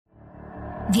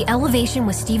The Elevation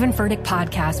with Stephen Furtick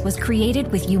podcast was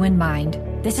created with you in mind.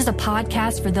 This is a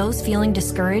podcast for those feeling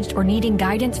discouraged or needing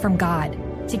guidance from God.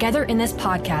 Together in this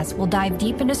podcast, we'll dive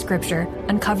deep into scripture,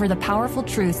 uncover the powerful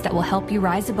truths that will help you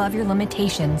rise above your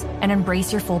limitations and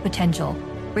embrace your full potential.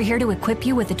 We're here to equip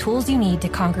you with the tools you need to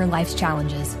conquer life's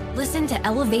challenges. Listen to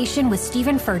Elevation with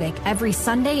Stephen Furtick every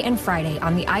Sunday and Friday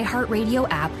on the iHeartRadio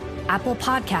app, Apple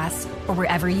Podcasts, or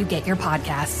wherever you get your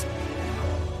podcasts.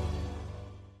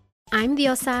 I'm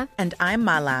Diosa. And I'm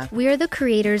Mala. We are the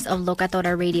creators of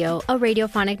Locatora Radio, a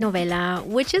radiophonic novela,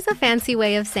 which is a fancy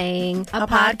way of saying a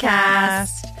podcast.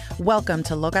 Welcome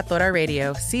to Locatora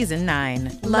Radio, Season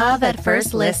 9. Love at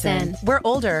first listen. We're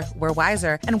older, we're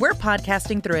wiser, and we're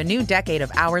podcasting through a new decade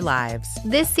of our lives.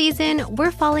 This season,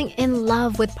 we're falling in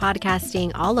love with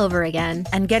podcasting all over again.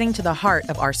 And getting to the heart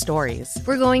of our stories.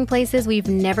 We're going places we've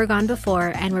never gone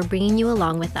before, and we're bringing you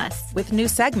along with us. With new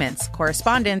segments,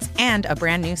 correspondence, and a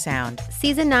brand new sound.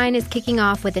 Season 9 is kicking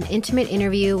off with an intimate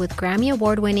interview with Grammy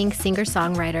Award-winning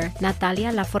singer-songwriter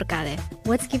Natalia Lafourcade.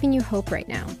 What's giving you hope right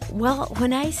now? Well,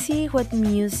 when I see what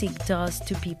music does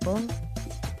to people,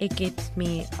 it gives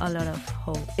me a lot of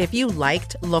hope. If you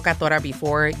liked Locatora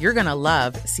before, you're gonna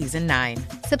love Season 9.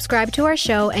 Subscribe to our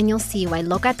show and you'll see why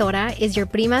Locatora is your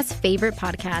prima's favorite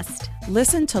podcast.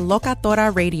 Listen to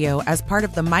Locatora Radio as part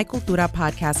of the My Cultura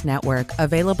Podcast Network,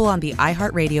 available on the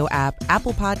iHeartRadio app,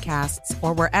 Apple Podcasts,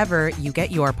 or wherever you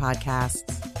get your podcasts.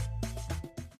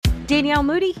 Danielle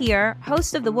Moody here,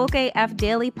 host of the Woke AF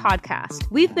Daily podcast.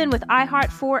 We've been with iHeart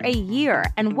for a year,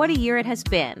 and what a year it has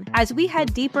been. As we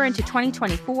head deeper into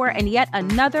 2024 and yet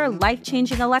another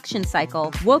life-changing election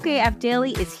cycle, Woke AF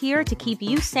Daily is here to keep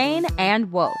you sane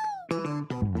and woke.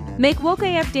 Make Woke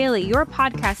AF Daily your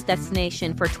podcast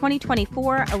destination for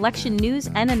 2024 election news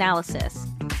and analysis.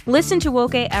 Listen to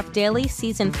Woke AF Daily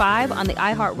Season 5 on the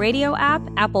iHeartRadio app,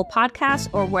 Apple Podcasts,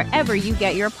 or wherever you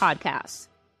get your podcasts.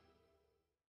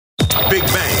 Big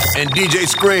Bang and DJ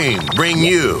Scream bring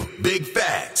you Big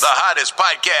Facts, the hottest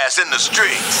podcast in the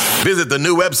streets. Visit the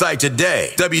new website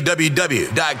today,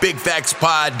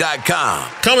 www.bigfactspod.com.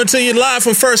 Coming to you live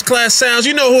from First Class Sounds.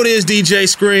 You know who it is, DJ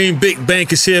Scream. Big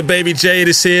Bank is here, Baby Jade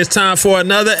is here. It's time for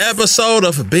another episode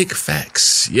of Big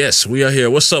Facts. Yes, we are here.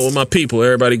 What's up with my people?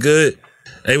 Everybody good?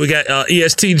 Hey, we got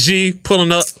ESTG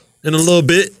pulling up in a little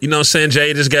bit. You know what I'm saying?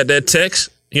 Jade just got that text.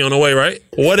 He on the way, right?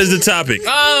 What is the topic?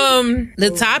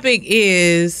 The topic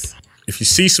is, if you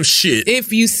see some shit.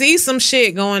 If you see some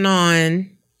shit going on,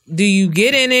 do you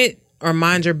get in it or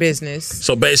mind your business?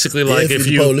 So basically, like let's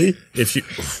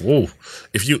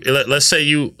say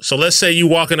you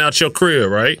walking out your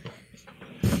crib, right?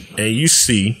 And you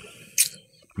see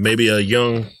maybe a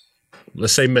young,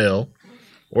 let's say male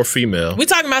or female. We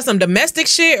talking about some domestic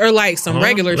shit or like some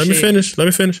regular shit? Let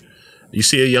me finish. You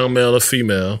see a young male or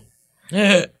female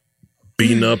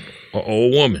beating up an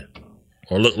old woman,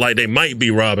 or look like they might be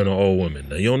robbing an old woman.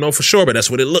 Now, you don't know for sure, but that's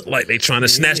what it looked like. They trying to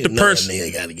snatch the purse.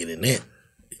 Nigga gotta get in that.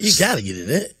 You gotta get in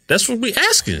that. That's what we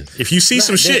asking. If you see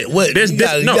some shit, you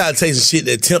gotta take some shit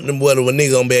that tempt them. Whether a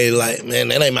nigga gonna be like, man,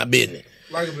 that ain't my business.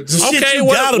 Okay,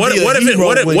 what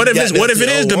if it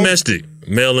is domestic,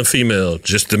 male and female,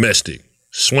 just domestic,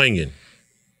 swinging?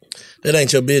 That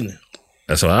ain't your business.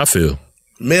 That's how I feel.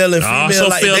 Male and female,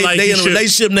 they in a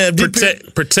relationship now.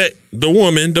 Protect the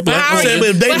woman, the black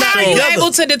woman. But how are you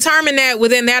able to determine that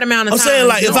within that amount of time? I'm saying,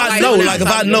 like, if I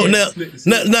know now,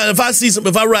 if I see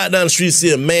if I ride down the street and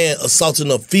see a man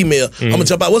assaulting a female, I'm gonna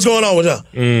jump out. What's going on with y'all?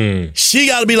 She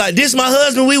gotta be like, this my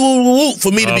husband, we woo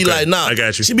for me to be like, nah. I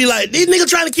got you. She be like, these niggas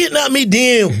trying to kidnap me,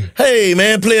 damn. Hey,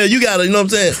 man, player, you gotta, you know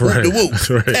what I'm saying? Whoop.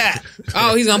 Right.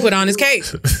 Oh, he's gonna put on his cape.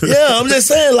 Yeah, I'm just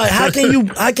saying, like, how can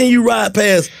you ride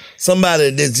past somebody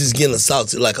that's just getting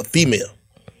assaulted like a female?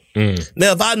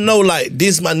 Now, if I know, like,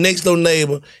 this my next door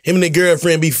neighbor, him and the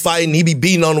girlfriend be fighting, he be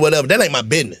beating on whatever, that ain't my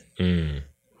business.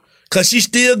 Cause she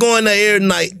still going there every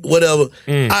night, whatever. All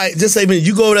right, just say, man,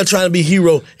 you go over there trying to be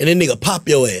hero, and then nigga pop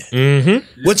your ass.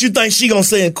 What you think she gonna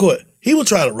say in court? He was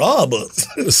trying to rob us.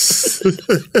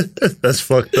 That's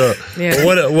fucked up. Yeah.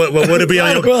 Would it be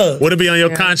on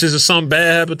your conscience if something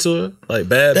bad happened to her? Like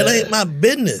bad? That ain't my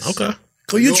business. Okay.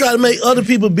 Cause you try to make other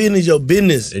people business your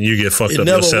business, and you get fucked up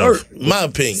never yourself. Work, my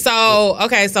opinion. So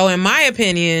in my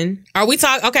opinion, are we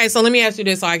talking? Okay, so let me ask you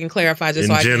this so I can clarify, just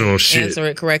so I can answer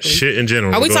it correctly. Shit in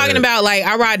general. Are we talking about like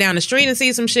I ride down the street and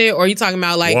see some shit, or are you talking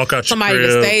about like somebody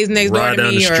that stays next door to me,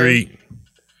 down the street?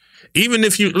 Even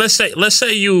if you let's say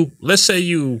you,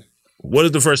 what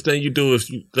is the first thing you do if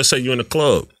you, let's say you're in a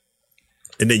club,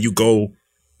 and then you go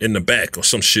in the back or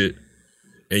some shit,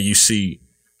 and you see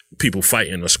people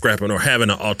fighting or scrapping or having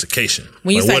an altercation.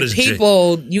 When you say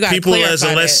people, you got to clarify as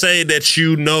in, let's say that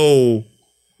you know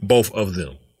both of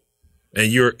them.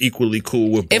 and you're equally cool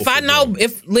with both if I know,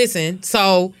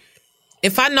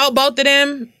 if I know both of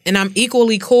them and I'm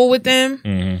equally cool with them,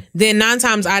 then 9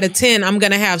 times out of 10, I'm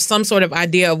going to have some sort of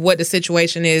idea of what the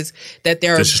situation is that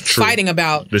they're fighting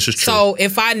about. This is true. So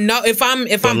if I know, if I'm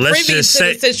privy to the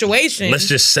situation. Let's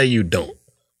just say you don't.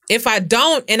 If I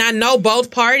don't and I know both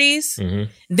parties,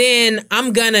 then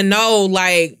I'm going to know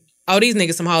like, oh, these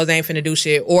niggas some hoes ain't finna do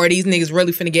shit. Or these niggas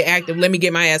really finna get active. Let me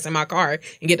get my ass in my car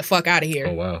and get the fuck out of here.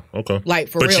 Oh, wow. Okay. Like,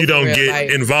 for real. But you don't real, get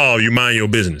like, involved. You mind your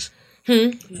business.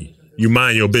 You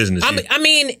mind your business. I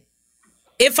mean,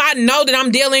 if I know that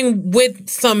I'm dealing with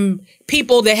some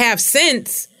people that have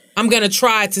sense, I'm going to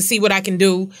try to see what I can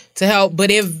do to help. But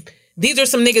if these are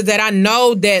some niggas that I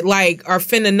know that, like, are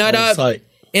finna nut up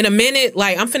in a minute,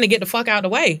 like, I'm finna get the fuck out of the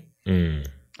way. I'm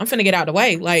finna get out of the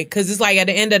way. Like, because it's like at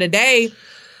the end of the day,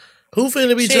 who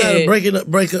finna be trying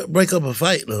to break up a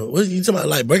fight though? What you talking about?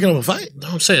 Like breaking up a fight? No,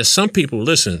 I'm saying some people,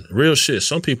 listen, real shit.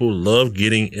 Some people love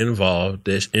getting involved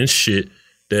in shit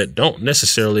that don't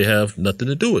necessarily have nothing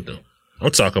to do with them.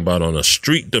 I'm talking about on a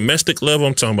street domestic level.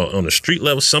 I'm talking about on a street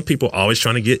level. Some people always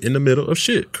trying to get in the middle of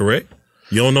shit. Correct?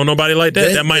 You don't know nobody like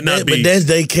that. That might not be. But that's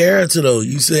their character though.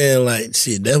 You saying like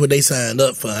shit? That's what they signed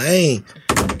up for. I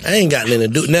ain't got nothing to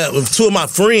do. Now with 2 of my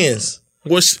friends.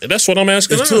 That's what I'm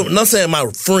asking. I'm saying my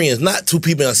friends, not 2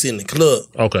 people I see in the club.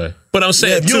 Okay. But I'm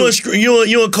saying if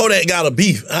you and Kodak got a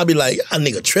beef, I'll be like, y'all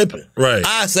nigga tripping. Right.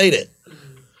 I say that.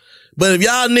 But if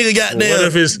y'all nigga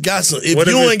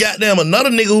you ain't goddamn another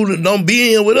nigga who don't be in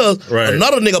here with us,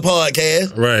 another nigga podcast,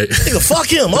 nigga, fuck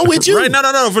him. I'm with you. Right?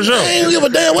 No, for sure. I ain't give a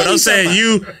damn what I'm saying.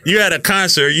 You at a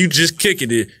concert, you just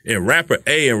kicking it, and rapper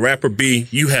A and rapper B,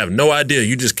 you have no idea.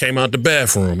 You just came out the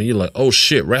bathroom, and you're like, oh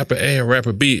shit, rapper A and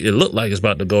rapper B, it looked like it's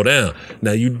about to go down.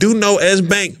 Now you do know S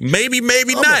Bank, maybe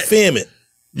not. Film it.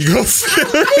 You go.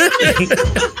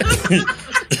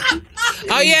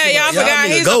 Oh yeah, y'all forgot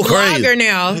he's a blogger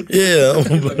now. Yeah,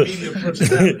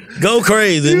 go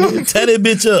crazy. Tear that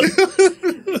bitch up.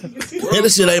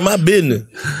 That shit ain't my business.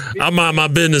 I mind my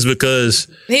business because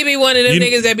he be one of them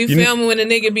niggas that be filming when the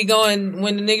nigga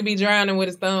be drowning with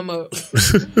his thumb up.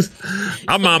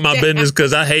 I mind my business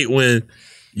because I hate when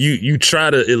you try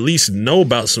to at least know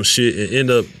about some shit and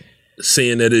end up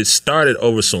seeing that it started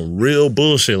over some real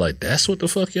bullshit. Like, that's what the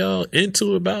fuck y'all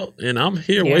into about? And I'm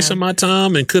here wasting my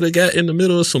time and could have got in the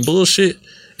middle of some bullshit.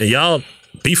 And y'all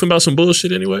beefing about some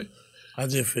bullshit anyway? I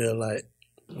just feel like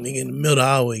nigga in the middle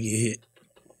always get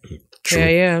hit. True.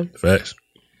 Yeah. Facts.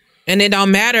 And it don't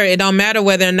matter. It don't matter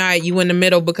whether or not you in the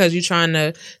middle because you trying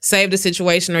to save the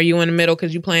situation or you in the middle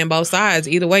because you playing both sides.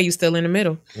 Either way, you still in the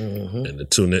middle. And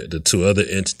the two other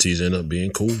entities end up being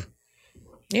cool.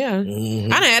 Yeah. I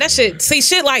done had that shit. See,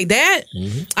 shit like that,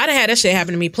 I done had that shit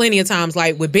happen to me plenty of times.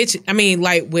 Like with bitches, I mean,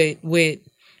 like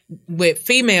with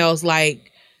females,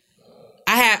 like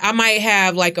I might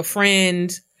have like a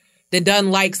friend that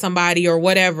doesn't like somebody or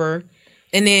whatever.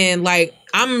 And then like,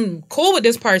 I'm cool with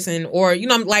this person or, you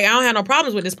know, like I don't have no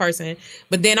problems with this person.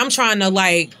 But then I'm trying to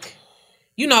like,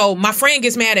 you know, my friend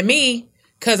gets mad at me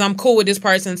because I'm cool with this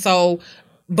person. So,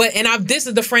 this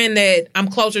is the friend that I'm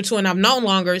closer to and I've known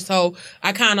longer. So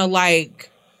I kind of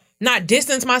like not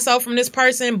distance myself from this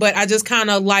person, but I just kind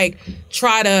of like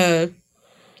try to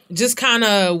just kind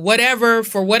of whatever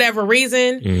for whatever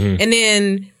reason. And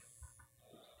then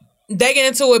they get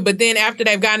into it. But then after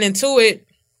they've gotten into it,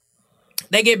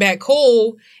 they get back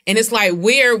cool. And it's like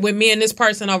weird with me and this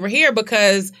person over here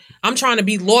because I'm trying to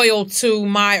be loyal to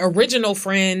my original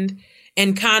friend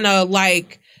and kind of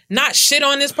like not shit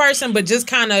on this person, but just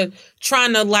kind of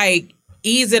trying to like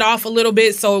ease it off a little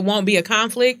bit so it won't be a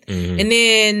conflict. And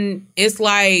then it's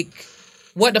like,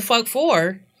 what the fuck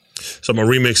for? So I'm going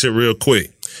to remix it real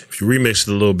quick. If you remix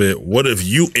it a little bit, what if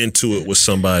you into it with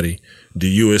somebody? Do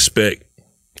you expect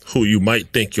who you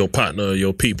might think your partner or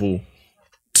your people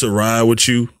to ride with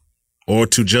you or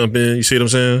to jump in? You see what I'm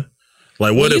saying?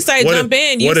 Like what when you say jump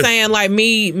in, you saying like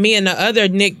me and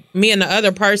the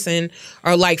other person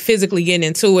are like physically getting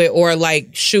into it or like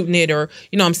shooting it or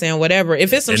you know what I'm saying, whatever.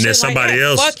 If it's some shit somebody like that,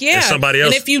 else, fuck yeah. Somebody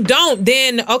else. And if you don't,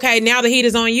 then okay, now the heat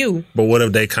is on you. But what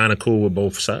if they kind of cool with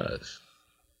both sides?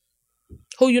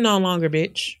 Who you no longer,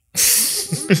 bitch?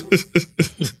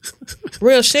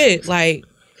 Real shit, like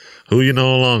who you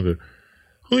no longer?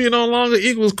 Who you no longer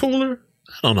equals cooler?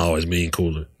 I don't always mean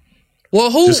cooler. Well,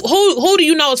 who do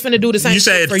you know is finna do the same? You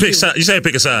say for you? You say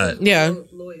pick a side. Yeah.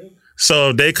 So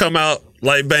if they come out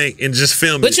like Bank and just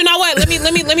film it. But you know what? Let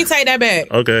me take that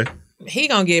back. Okay. He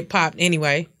gonna get popped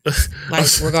anyway, like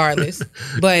regardless.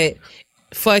 But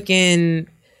fucking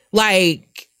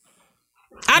like,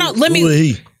 I don't. Let me. Who is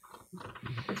he?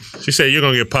 She said you're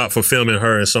gonna get popped for filming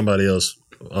her and somebody else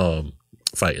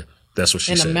fighting. That's what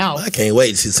she in said. the mouth. I can't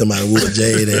wait to see somebody whoop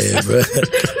Jade ass, bro.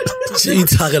 She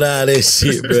talking all that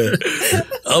shit, bro.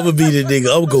 I'm gonna be the nigga.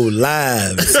 I'm gonna go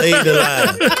live, save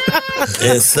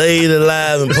the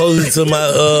live, and post it to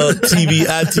my TV,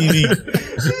 ITV.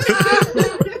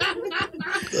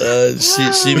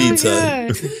 Shit, she be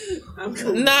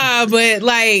talking. Nah, but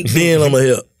like, Then I'ma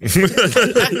help.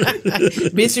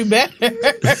 bitch, you better. I'm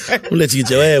gonna let you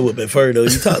get your ass whooped at first, though.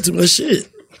 You talk too much shit.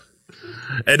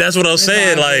 And that's what I'm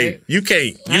saying. Like, you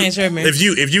can't. I ain't sure, man. If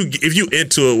you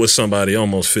into it with somebody,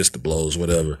 almost fist the blows,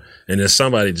 whatever, and then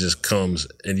somebody just comes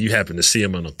and you happen to see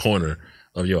him in the corner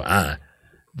of your eye,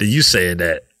 then you saying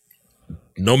that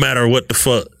no matter what the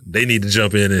fuck, they need to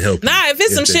jump in and help. Nah, if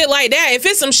it's some shit like that, if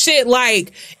it's some shit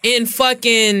like in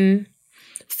fucking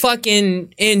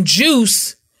in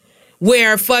Juice,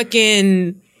 where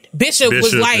fucking Bishop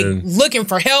was like looking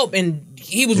for help and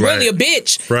he was really a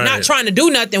bitch, not trying to do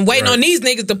nothing, waiting on these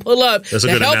niggas to pull up to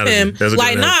help him.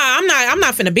 Like, nah, I'm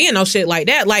not finna be in no shit like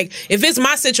that. Like, if it's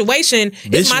my situation,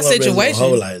 it's my situation.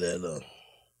 Hoe like that, though.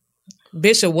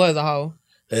 Bishop was a hoe.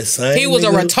 That same he was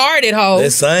nigga, a retarded hoe,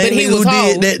 that same but he nigga was who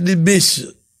hoe. did that to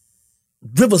Bishop.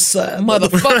 Riverside,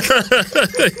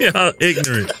 motherfucker. Y'all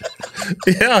ignorant.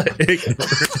 Y'all ignorant.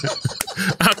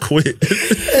 I quit.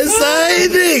 That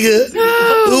same nigga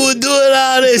who was doing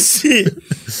all that shit.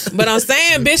 But I'm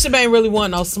saying Bishop ain't really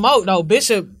want no smoke though.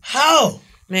 Bishop, how?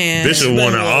 Man, Bishop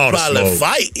wanted all the smoke.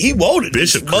 Fight. He wanted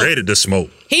Bishop created the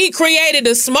smoke. He created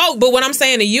the smoke, but what I'm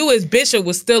saying to you is Bishop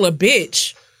was still a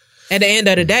bitch at the end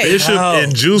of the day. Bishop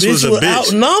and Juice was a bitch.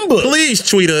 Outnumbered. Please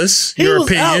tweet us He your was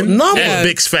opinion outnumbered. at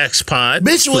Big Facts Pod.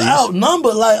 Bishop was please.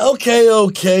 outnumbered. Like,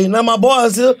 okay. Now my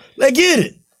boys here, they get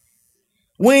it.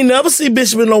 We ain't never see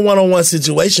Bishop in no one-on-one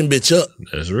situation, bitch up.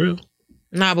 That's real.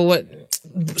 Nah, but what?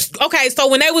 Okay, so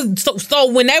when they was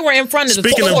when they were in front of the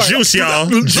store. Speaking of Juice, y'all,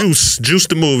 Juice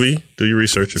the movie. Do your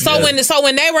research. So when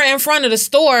they were in front of the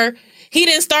store, he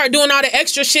didn't start doing all the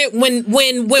extra shit when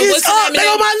It's up. They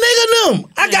on my nigga them.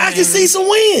 I can see some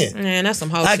win. Man, that's some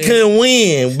hoe I shit. couldn't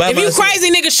win. If you crazy,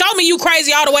 nigga, show me you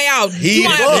crazy all the way out. You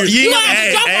gonna have to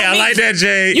jump on I me. like that,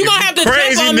 Jay. You gonna have to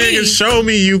crazy jump on me. niggas, show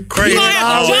me you crazy. You gonna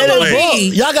have all to jump the on way. me.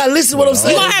 Y'all gotta listen to what I'm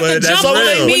saying. You gonna have to jump on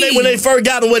me. When they first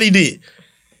got him, what he did?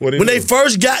 When they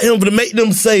first got him to make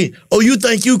them say, "Oh, you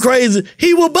think you crazy?"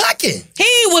 He was bucking.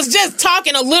 He was just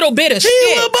talking a little bit of shit.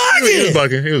 He was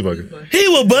bucking. He was bucking.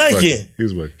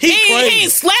 He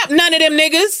ain't slapped none of them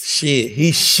niggas. Shit,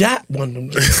 he shot one of them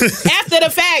niggas. After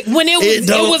the fact, when it was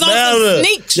on some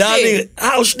sneak Y'all shit. nigga,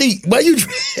 I'll sneak. Why you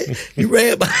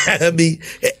ran behind me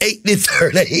at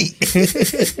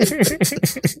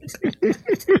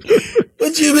 8:38?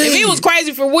 What you mean? If he was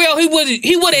crazy for real, he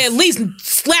would have at least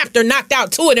slapped or knocked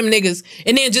out two of them niggas,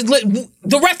 and then just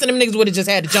the rest of them niggas would have just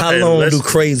had to jump. How long do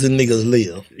crazy niggas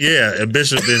live? Yeah, and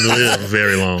Bishop didn't live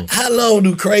very long. How long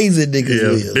do crazy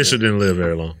niggas live? Bishop didn't live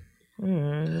very long.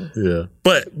 Yeah,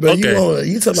 but okay.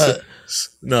 You talking about?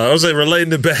 No, I was like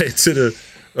relating it back to the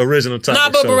original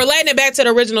topic. No, but relating it back to the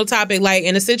original topic, like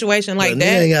in a situation like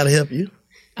that, ain't gotta help you.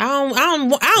 I don't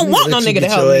want no nigga to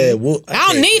help me.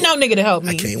 I don't need no nigga to help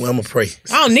me. I can't. Well, I'm gonna pray.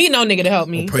 I don't need no nigga to help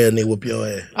me. Pray a nigga whoop your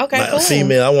ass. Okay, like cool. a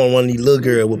female, I want one of these little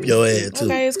girls whoop your ass too.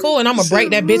 Okay, it's cool, and I'm gonna break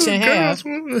that bitch in half.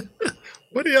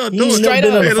 What are y'all doing? Straight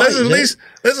up. Hey, let's at least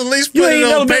put it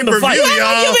on pay-per-view,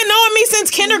 y'all. You've been knowing me since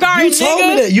kindergarten, You told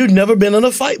me that you've never been in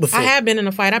a fight before. I have been in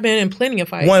a fight. I've been in plenty of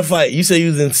fights. One fight. You said you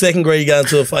was in second grade. You got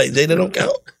into a fight. Jay, that don't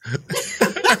count.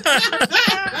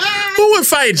 Who would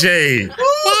fight Jay?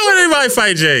 Why would anybody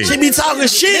fight Jay? She be talking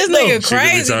shit. This nigga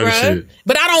crazy, bro.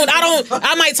 But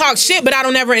I might talk shit, but I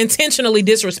don't ever intentionally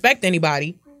disrespect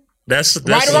anybody. That's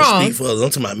right or wrong. Speak for us. I'm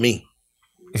talking about me.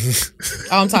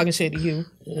 Oh, I'm talking shit to you.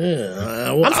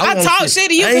 Yeah, I talk shit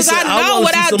to you because I know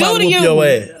what I'll do to you.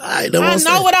 I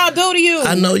know what I'll do to you.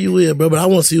 I know you will, bro, but I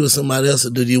want to see what somebody else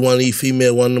will do. Do you want to eat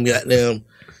female, one of them goddamn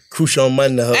crucial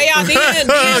money to her? Hey, y'all, DM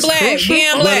Black.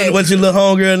 DM Black. What's your little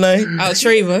homegirl name? Oh,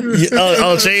 Treva.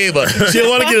 Oh, Treva. She don't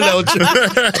want to get it on Treva.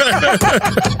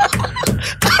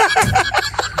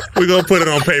 We're going to put it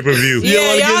on pay-per-view.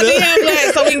 Yeah, y'all DM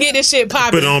Black so we can get this shit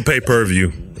popping. Put it on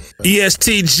pay-per-view.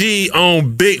 ESTG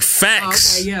on Big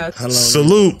Facts. Okay, yeah.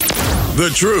 Salute. The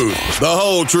truth, the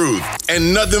whole truth,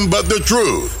 and nothing but the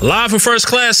truth. Live from First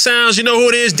Class Sounds, you know who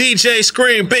it is, DJ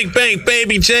Scream, Big Bang,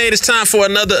 Baby Jade. It's time for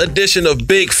another edition of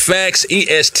Big Facts.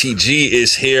 ESTG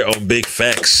is here on Big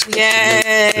Facts.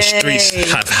 Yay. The streets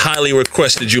have highly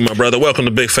requested you, my brother. Welcome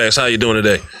to Big Facts. How you doing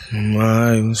today?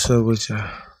 Alright, what's up with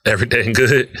y'all? Everything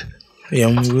good? Yeah,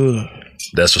 I'm good.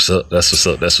 That's what's up. That's what's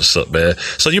up. That's what's up, man.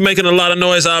 So you're making a lot of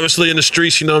noise, obviously, in the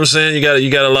streets. You know what I'm saying?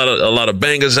 You got a lot of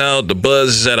bangers out. The buzz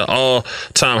is at an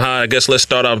all-time high. I guess let's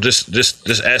start off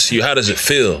just ask you, how does it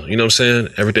feel? You know what I'm saying?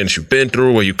 Everything that you've been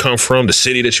through, where you come from, the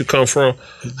city that you come from.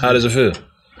 How does it feel?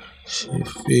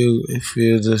 It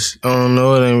feels just, I don't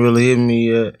know. It ain't really hit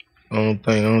me yet. I don't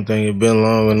think it been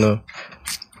long enough.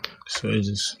 So it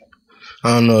just,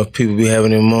 I don't know if people be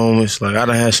having their moments. Like I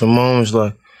done had some moments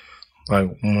like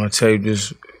when my tape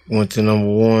just went to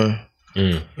 #1.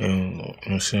 And you know what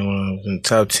I'm saying, when I was in the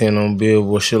top 10 on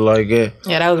Billboard, shit like that.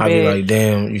 Yeah, that was I'd big. be like,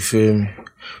 damn, you feel me?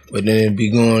 But then it'd be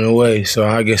going away. So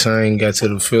I guess I ain't got to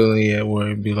the feeling yet where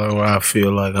it'd be like, where I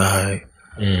feel like, all right,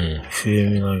 you feel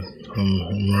me? Like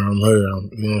I'm here. You know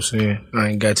what I'm saying? I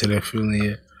ain't got to that feeling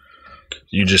yet.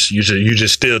 You just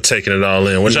still taking it all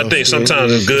in, which I think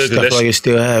sometimes is good. Stuff like it's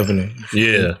still happening.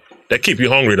 Yeah. That keep you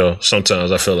hungry though.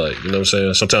 Sometimes I feel like, you know what I'm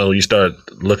saying? Sometimes when you start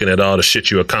looking at all the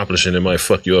shit you accomplishing, it might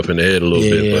fuck you up in the head a little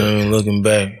bit. Yeah, but I ain't looking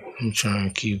back. I'm trying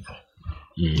to keep.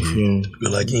 You feel me?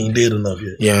 Feel like you ain't did enough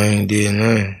yet. Yeah, I ain't did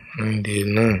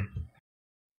nothing.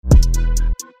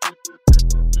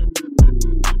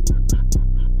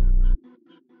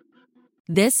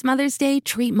 This Mother's Day,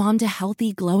 treat mom to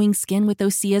healthy, glowing skin with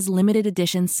Osea's limited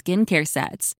edition skincare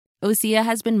sets. Osea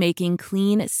has been making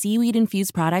clean,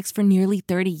 seaweed-infused products for nearly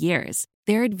 30 years.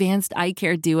 Their advanced eye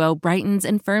care duo brightens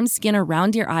and firms skin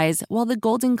around your eyes, while the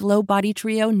Golden Glow Body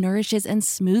Trio nourishes and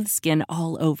smooths skin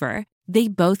all over. They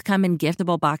both come in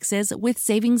giftable boxes with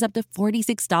savings up to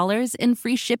 $46 and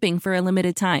free shipping for a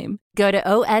limited time. Go to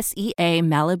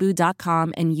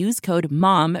OSEAMalibu.com and use code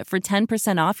MOM for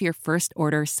 10% off your first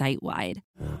order site-wide.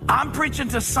 I'm preaching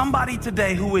to somebody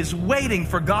today who is waiting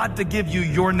for God to give you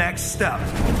your next step.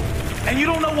 And you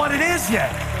don't know what it is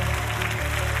yet.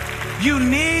 You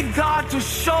need God to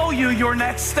show you your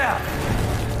next step.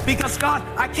 Because God,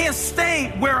 I can't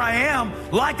stay where I am,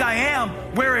 like I am,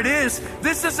 where it is.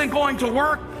 This isn't going to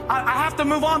work. I have to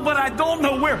move on, but I don't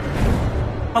know where.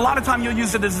 A lot of time you'll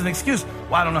use it as an excuse.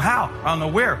 Well, I don't know how. I don't know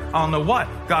where. I don't know what.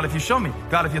 God, if you show me.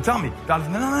 God, if you tell me. God, if...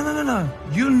 No.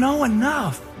 You know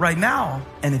enough right now.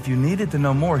 And if you needed to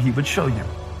know more, he would show you.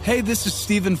 Hey, this is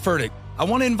Stephen Furtick. I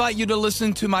want to invite you to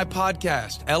listen to my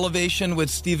podcast, Elevation with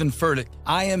Stephen Furtick.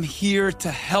 I am here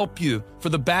to help you for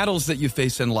the battles that you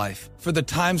face in life, for the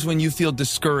times when you feel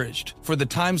discouraged, for the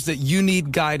times that you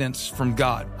need guidance from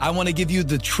God. I want to give you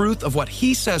the truth of what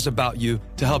he says about you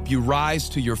to help you rise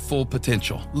to your full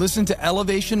potential. Listen to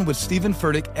Elevation with Stephen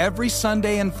Furtick every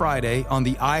Sunday and Friday on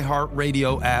the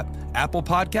iHeartRadio app, Apple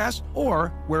Podcasts, or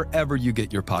wherever you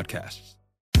get your podcasts.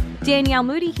 Danielle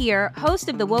Moody here, host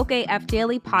of the Woke AF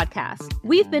Daily podcast.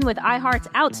 We've been with iHeart's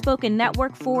Outspoken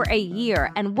Network for a year,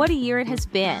 and what a year it has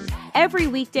been. Every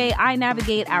weekday, I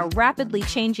navigate our rapidly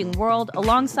changing world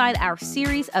alongside our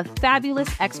series of fabulous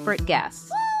expert guests.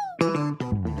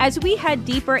 As we head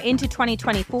deeper into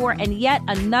 2024 and yet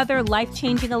another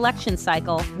life-changing election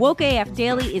cycle, Woke AF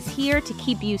Daily is here to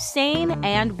keep you sane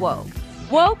and woke.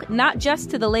 Woke not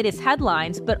just to the latest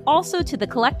headlines, but also to the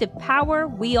collective power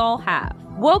we all have.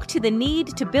 Woke to the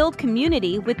need to build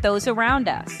community with those around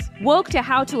us. Woke to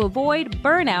how to avoid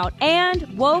burnout, and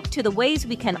woke to the ways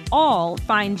we can all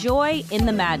find joy in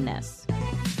the madness.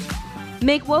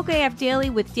 Make Woke AF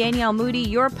Daily with Danielle Moody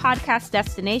your podcast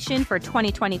destination for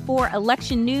 2024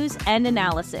 election news and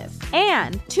analysis.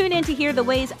 And tune in to hear the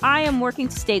ways I am working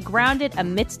to stay grounded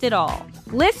amidst it all.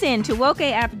 Listen to Woke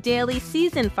AF Daily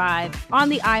Season 5 on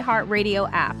the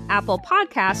iHeartRadio app, Apple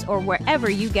Podcasts, or wherever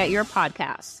you get your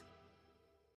podcasts.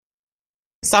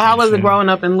 So how was it growing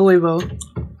up in Louisville?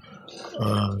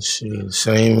 Shit,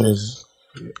 same as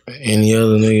any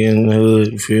other nigga in the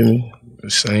hood, you feel me?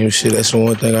 Same shit. That's the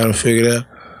one thing I done figured out.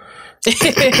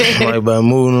 Like by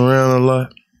moving around a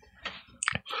lot.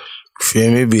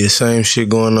 Feel me? It be the same shit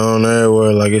going on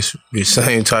everywhere. Like it's the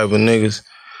same type of niggas.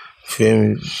 Feel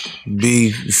me?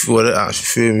 Beef, whatever.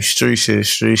 Feel me? Street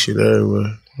shit everywhere. You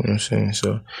know what I'm saying?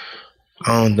 So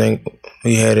I don't think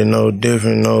we had it no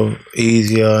different, no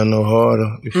easier, no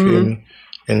harder. You feel me?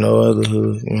 In no other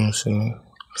hood. You know what I'm saying?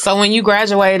 So when you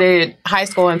graduated high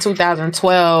school in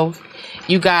 2012,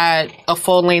 you got a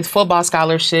full-length football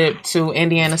scholarship to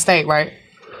Indiana State, right?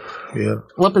 Yeah.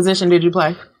 What position did you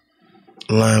play?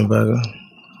 Linebacker,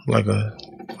 like a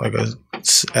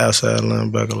outside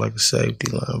linebacker, like a safety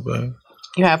linebacker.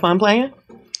 You had fun playing?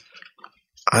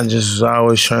 I just was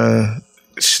always trying,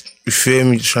 you feel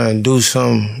me, trying to do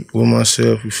something with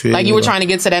myself, you feel me? Like you were trying to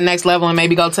get to that next level and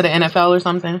maybe go to the NFL or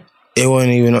something? It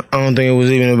wasn't even, I don't think it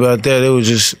was even about that. It was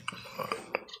just,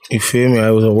 you feel me,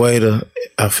 it was a way to,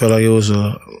 I felt like it was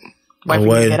Wait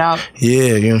for you to get out?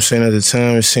 Yeah, you know what I'm saying? At the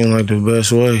time, it seemed like the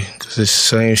best way. Because it's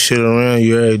the same shit around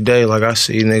you every day. Like, I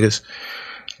see niggas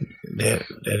that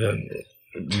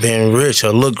been rich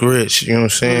or look rich, you know what I'm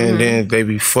saying? Then they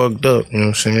be fucked up, you know what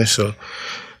I'm saying? So,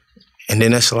 and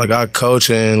then that's like our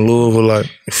culture in Louisville, like,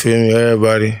 you feel me?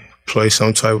 Everybody play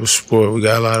some type of sport. We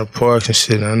got a lot of parks and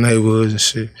shit in our neighborhoods and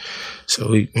shit. So,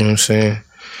 we, you know what I'm saying?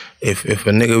 If a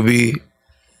nigga be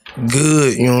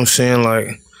good, you know what I'm saying?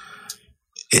 Like,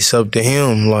 it's up to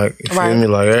him, like, you feel me?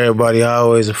 Like, everybody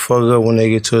always a fuck up when they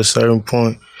get to a certain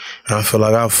point. And I feel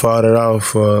like I fought it out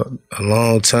for a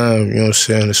long time, you know what I'm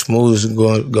saying? The smoothest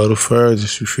go the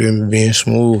furthest, you feel me? Being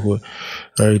smooth with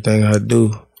everything I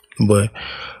do. But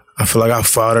I feel like I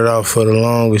fought it out for the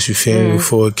longest, you feel me?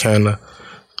 Before it kind of,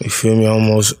 you feel me,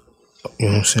 almost, you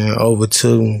know what I'm saying,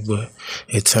 overtook me. But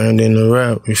it turned into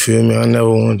rap, you feel me? I never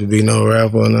wanted to be no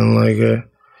rapper or nothing like that.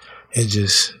 It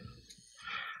just...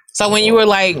 So when you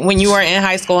were in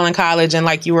high school and college and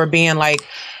like you were being like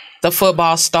the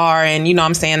football star and you know what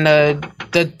I'm saying,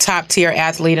 the top tier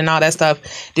athlete and all that stuff,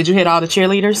 did you hit all the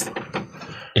cheerleaders?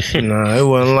 Nah, it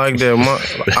wasn't like that.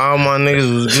 All my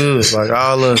niggas was good. Like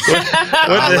all us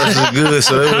was good.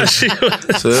 So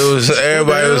it was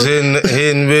everybody was hitting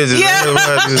bitches. Yeah.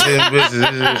 Everybody was hitting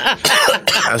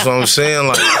bitches. That's what I'm saying.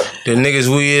 Like the niggas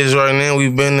we is right now, we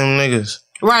been them niggas.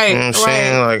 Right. You know what I'm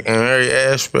saying? Like in every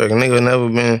aspect. Nigga never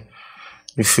been,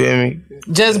 you feel me?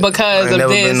 Just because of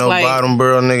never this. Been no like, bottom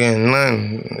barrel nigga in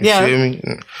nothing. You feel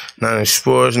me? Not in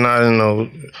sports, not in no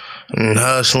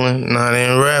hustling, not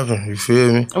in rapping. You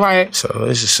feel me? Right. So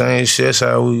it's the same shit. That's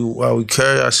why we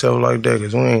carry ourselves like that.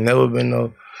 Because we ain't never been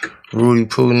no Rudy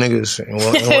Poo niggas and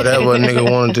whatever a nigga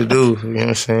wanted to do. You know what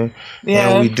I'm saying?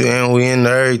 Yeah. And we into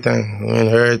everything. We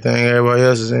into everything everybody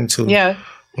else is into. Yeah.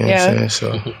 You know what I'm saying?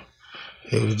 So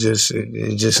it was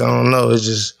just, I don't know. It's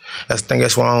just, I think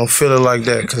that's why I don't feel it like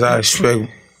that. Because I expect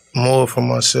more from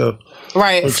myself.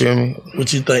 Right. You feel me?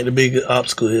 What you think the biggest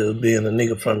obstacle is being a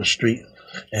nigga from the street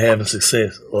and having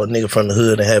success, or a nigga from the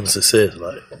hood and having success?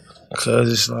 Like,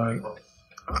 because it's like,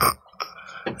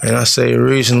 and I say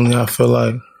recently, I feel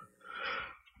like,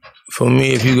 for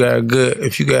me, if you got a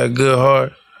good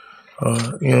heart, you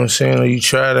know what I'm saying, or you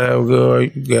try to have a good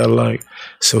heart, you got like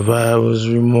survivor's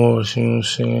remorse, you know what I'm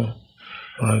saying?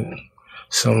 Like,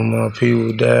 some of my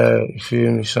people died, you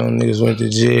feel me? Some niggas went to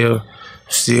jail,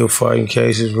 still fighting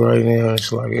cases right now.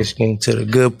 It's like, it's getting to the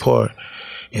good part.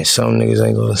 And some niggas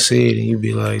ain't gonna see it, and you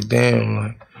be like, damn,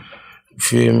 like, you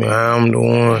feel me? I'm the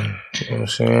one, you know what I'm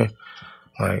saying?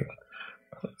 Like,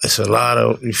 it's a lot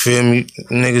of, you feel me,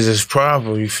 niggas is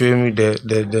proper, you feel me,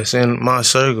 that's in my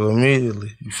circle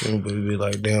immediately, you feel me? But it be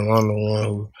like, damn, I'm the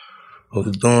one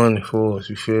who's doing it for us,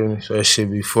 you feel me? So that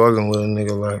shit be fucking with a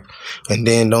nigga, like, and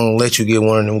then don't let you get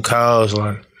one of them calls,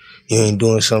 like, you ain't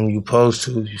doing something you supposed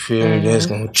to, you feel me? Then it's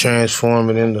gonna transform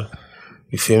it into,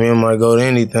 you feel me? It might go to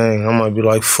anything. I might be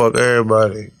like, fuck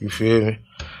everybody, you feel me?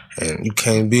 And you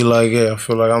can't be like that. I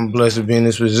feel like I'm blessed to be in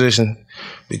this position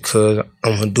because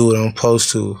I'm gonna do what I'm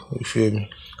supposed to, you feel me?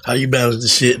 How you balance the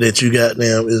shit that you got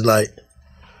now is like,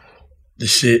 the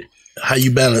shit, how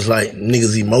you balance like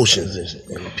niggas' emotions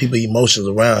and people emotions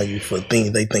around you for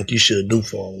things they think you should do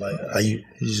for them. Like, how you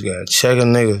just gotta check a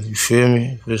nigga, you feel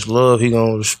me? If it's love, he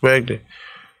gonna respect it,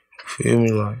 you feel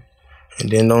me? Like, and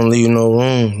then don't leave no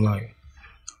room, like,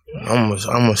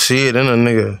 I'ma see it in a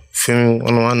nigga, feel me?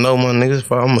 When I know my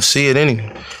niggas, I'ma see it in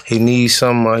him. He needs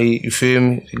something, you feel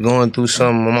me? He going through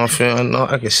something, my friend, I know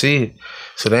I can see it.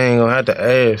 So they ain't gonna have to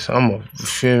ask. I'ma,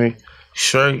 feel me,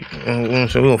 straight,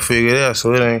 and so we gonna figure it out.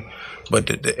 So it ain't, but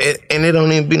and it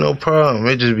don't even be no problem.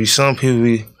 It just be some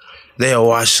people, they'll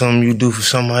watch something you do for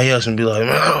somebody else and be like,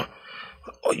 man,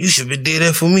 oh, you should be did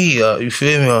that for me, you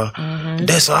feel me?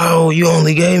 That's all, you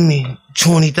only gave me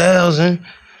 20,000.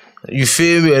 You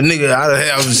feel me? A nigga,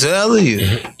 I'm telling you.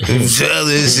 I'm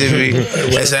telling you, shit be.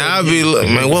 That's how I be,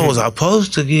 man, what was I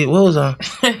supposed to get? What was I?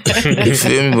 You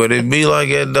feel me? But it be like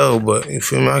that, though. But you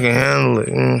feel me? I can handle it.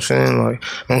 You know what I'm saying? Like,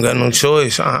 I don't got no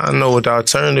choice. I know what the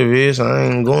alternative is. I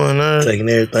ain't going there. Taking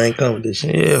everything come with this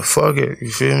shit. Yeah, fuck it. You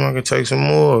feel me? I can take some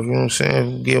more. You know what I'm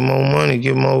saying? Get more money,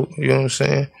 get more, you know what I'm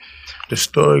saying? The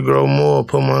story grow more,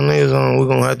 put my niggas on. We're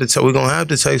gonna have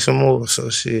to take some more.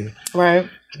 So shit. Right.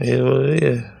 Yeah, well,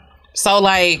 yeah.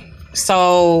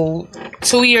 So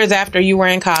 2 years after you were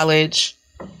in college,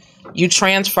 you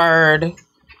transferred,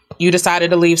 you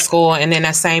decided to leave school, and then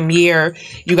that same year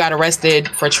you got arrested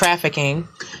for trafficking.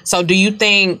 So do you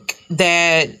think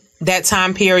that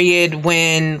time period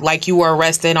when like you were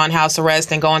arrested on house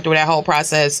arrest and going through that whole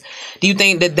process, do you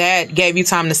think that gave you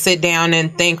time to sit down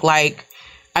and think like,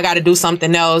 I got to do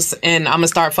something else and I'm gonna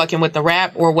start fucking with the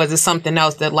rap, or was it something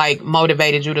else that like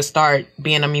motivated you to start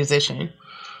being a musician?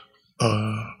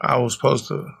 I was supposed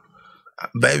to.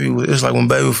 Baby, it's like when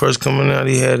Baby first coming out,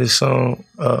 he had his song,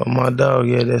 My Dog.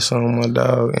 He had that song, My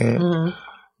Dog, and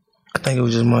I think it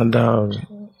was just My Dog.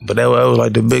 But that was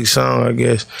like the big song, I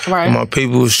guess. Right. And my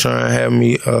people was trying to have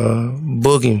me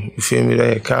book him. You feel me?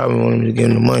 They had called me, wanted me to give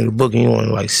him the money to book him. He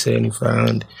wanted like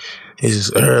 $7,500. It's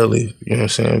just early, you know what I'm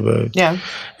saying? But yeah.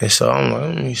 And so I'm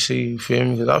like, let me see, you feel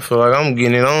me? Because I feel like I'm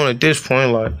getting it on at this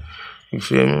point, like, you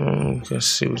feel me?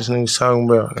 Just see what this nigga's talking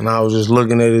about. And I was just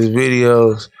looking at his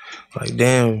videos, like,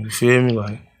 damn, you feel me?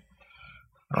 Like,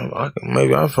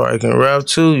 maybe I probably can rap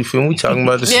too, you feel me? We talking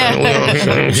about the same, we on the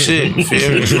same shit, you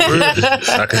feel me? For real.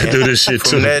 I can do this shit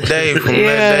too. From that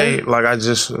day, like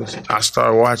I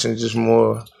started watching just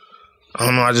more. I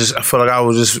don't know, I feel like I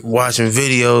was just watching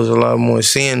videos a lot more,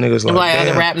 seeing niggas like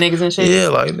other rap niggas and shit? Yeah,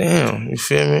 like, damn, you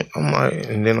feel me? I'm like,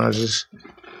 and then I just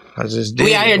did.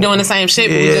 We out here doing the same shit,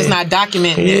 but we just not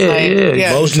documenting it.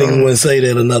 Like, Most niggas wouldn't say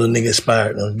that another nigga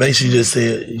inspired them. Basically just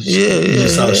said, you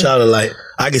just saw Shawty like,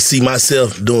 I can see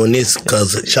myself doing this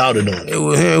because Shawty doing it.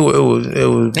 It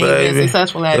was Baby. Been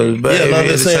successful at it was it. Baby I'm at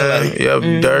just the saying,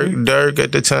 time. like, Dirk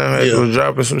at the time was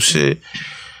dropping some shit.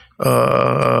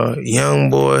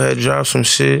 Young Boy had dropped some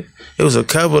shit. It was a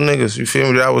couple niggas, you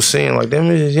feel me, that I was seeing, like, them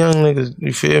is young niggas,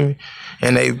 you feel me?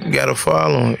 And they got a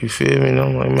following, you feel me? And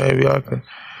I'm like, maybe I could,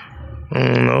 I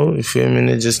don't know, you feel me? And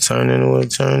it just turned into what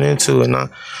it turned into. And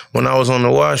when I was on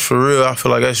the watch, for real, I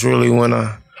feel like that's really when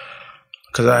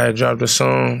because I had dropped a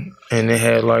song and it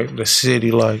had, like, the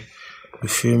city, like, you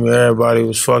feel me? Everybody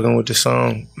was fucking with the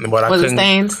song. But was it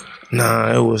Stains?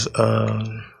 Nah, it was,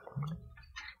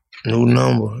 New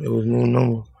Number. It was New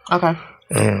Number. Okay.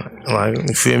 And like,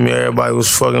 you feel me? Everybody was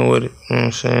fucking with it. You know what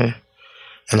I'm saying?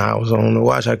 And I was on the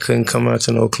watch. I couldn't come out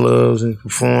to no clubs and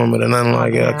perform or nothing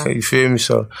like that. You feel me?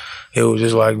 So it was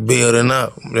just like building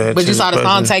up. But you saw the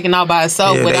song taken out by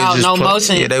itself without no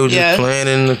motion. Yeah, they were just playing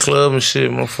in the club and shit.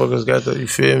 Motherfuckers got the, you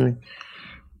feel me?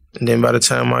 And then by the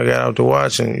time I got out to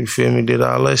watching, you feel me, did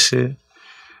all that shit.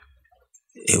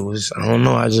 It was, I don't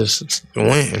know, I just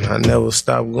went and I never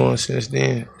stopped going since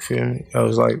then, you feel me? I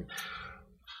was like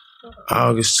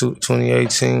August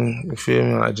 2018, you feel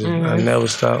me? I never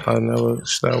stopped going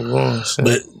since.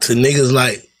 But to niggas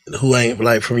like, who ain't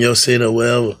like from your city or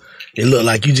wherever, it look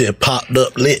like you just popped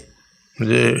up lit.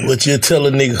 Yeah. But you tell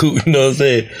a nigga who, you know what I'm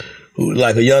saying, who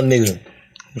like a young nigga,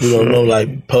 who don't know, like,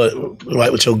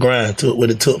 right with your grind, what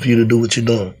it took for you to do what you're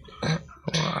doing.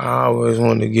 I always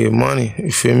wanted to get money,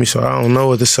 you feel me? So I don't know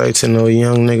what to say to no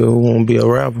young nigga who won't be a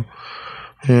rapper.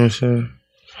 You know what I'm saying?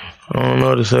 I don't know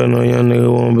what to say to no young nigga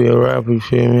who won't be a rapper, you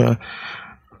feel me? I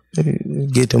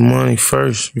get the money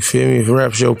first, you feel me? If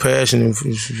rap's your passion, if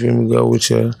you feel me, go with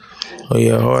your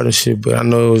heart and shit. But I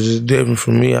know it was just different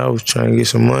for me. I was trying to get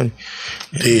some money.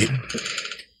 Yeah.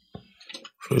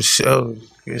 For sure.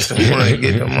 Get some money,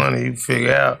 get the money, you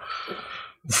figure out.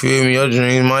 You feel me? Your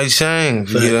dreams might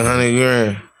change. You get $100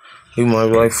 grand. You might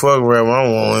be like, fuck rap, I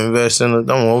want to invest in I'm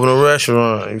gonna open a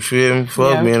restaurant. You feel me?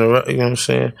 Fuck being a rap, you know what I'm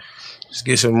saying? Just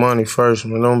get some money first,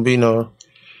 man. Don't be no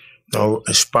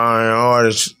aspiring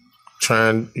artist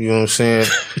trying, you know what I'm saying?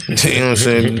 You know what I'm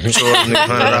saying? Charging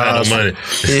 $100 money.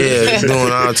 Yeah,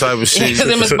 doing all type of shit. Because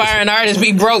them aspiring artists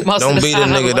be broke most of the time.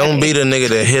 Don't be the nigga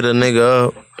that hit a nigga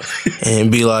up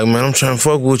and be like, man, I'm trying to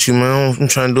fuck with you, man. I'm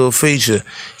trying to do a feature.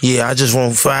 Yeah, I just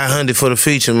want $500 for the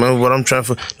feature, man. But I'm trying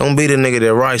don't be the nigga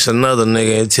that writes another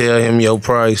nigga and tell him your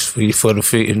price for the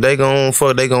feature. If they gon'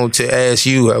 fuck, they gon' ask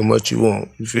you how much you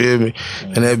want. You feel me?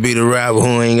 And that be the rapper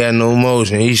who ain't got no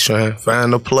motion. He's trying to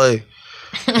find a play.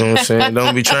 You know what I'm saying?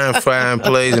 Don't be trying to find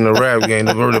plays in the rap game.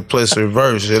 The place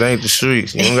reverse. It ain't the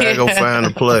streets. You don't gotta go find a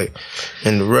play.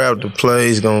 In the rap, the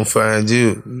play's gonna find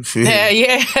you. You feel me?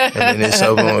 Yeah. And then it's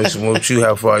up on you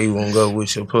how far you wanna go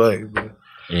with your play.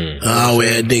 I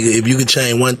always had nigga, if you could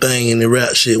change one thing in the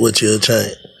rap shit, what you'll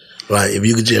change? Like, if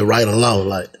you could just write along,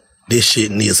 like, this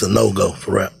shit needs a no-go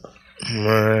for rap.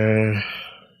 Man.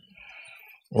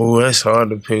 Oh, that's hard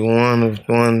to pick one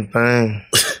thing.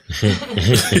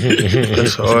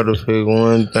 It's hard to pick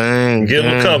one thing. Give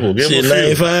him a couple. Give him a few.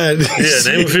 Name five.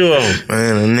 Yeah, name a few of them.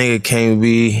 Man, a nigga can't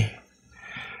be,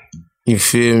 you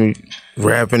feel me,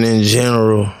 rapping in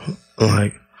general.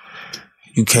 Like,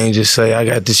 you can't just say, I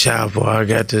got the chopper, I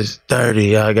got the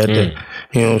 30, I got the,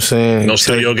 you know what I'm saying? No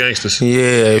studio gangsters.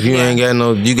 Yeah, if you ain't got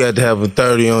no, you got to have a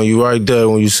 30 on you right there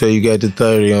when you say you got the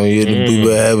 30 on you. The boo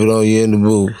have it on you in the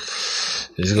booth.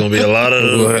 There's gonna be a lot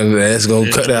of that's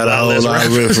gonna cut out a whole lot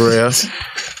of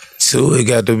riffraff. Two, it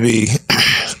got to be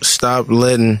stop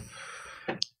letting.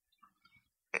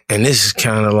 And this is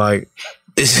kind of like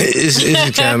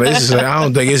It's kind of. I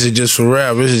don't think it's just for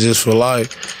rap. It's just for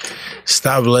like,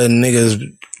 stop letting niggas.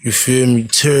 You feel me?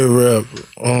 Tear up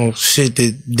on shit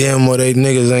that damn well they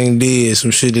niggas ain't did.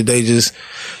 Some shit that they just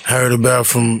heard about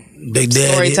from they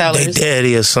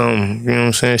daddy or something. You know what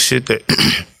I'm saying? Shit that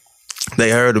they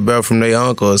heard about from their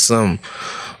uncle or something.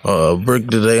 A brick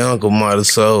that their uncle might have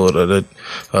sold, or you know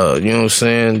what I'm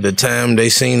saying? The time they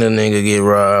seen a nigga get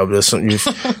robbed or something.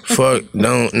 Fuck,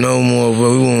 don't no more.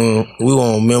 But we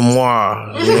want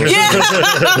memoir. You know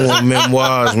we want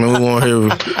memoirs, man. We want to hear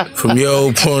from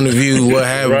your point of view what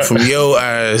happened from your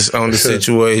eyes on the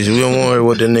situation. We don't want to hear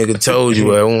what the nigga told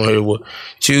you. I want to hear what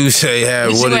you say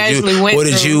happened. What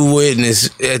did you witness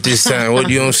at this time? What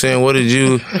you know what I'm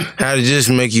saying? How did this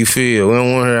make you feel? We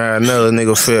don't want to hear how another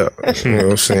nigga felt. You know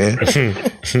what I'm saying?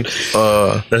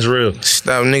 That's real.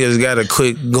 Stop niggas gotta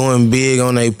quit going big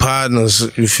on their partners.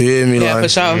 You feel me? Yeah, like, for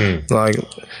sure. Like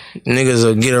niggas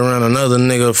will get around another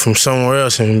nigga from somewhere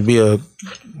else and be a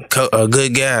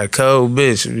good guy, cold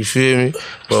bitch. You feel me?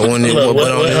 But when they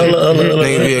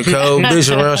nigga be a cold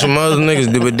bitch around some other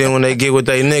niggas, but then when they get with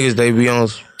they niggas, they be on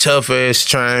tough ass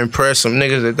trying to impress some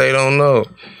niggas that they don't know.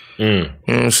 You know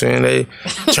what I'm saying? They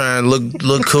try and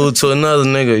look cool to another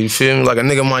nigga. You feel me? Like a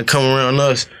nigga might come around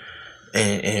us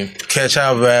and catch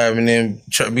our vibe and then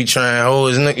be trying to hold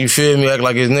his nigga. You feel me? Act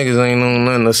like his niggas ain't on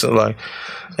nothing. So like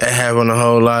that happen a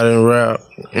whole lot in rap.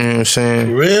 You know what I'm saying?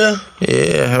 For real?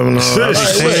 Yeah, having a whole lot.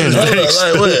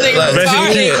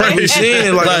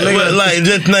 Like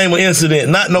just name an incident,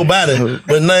 not nobody,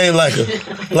 but name like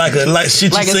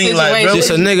shit you seen, like bro. Just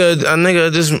a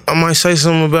nigga just I might say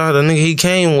something about a nigga he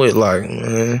came with, like,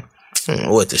 man. I don't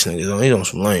know what this nigga's on. He's on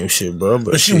some lame shit, bro.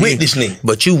 But you with this nigga.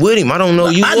 But you with him. I don't know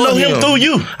you. I know him through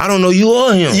you. I don't know you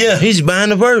or him. Yeah. He's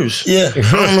behind the verse. Yeah. I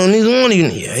don't know neither one of you.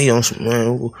 Yeah, he on some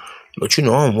man. But you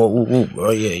know I'm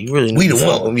bro. Yeah, you really need to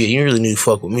fuck with me. Yeah, you really need to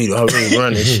fuck with me though. I really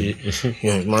run this shit.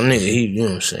 You know, my nigga, you know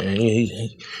what I'm saying?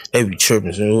 They be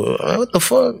tripping. So, what the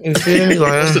fuck? You feel me?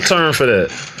 Like, what's the term for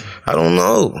that? I don't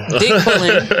know. Dick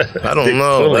pulling. I don't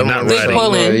know. Dick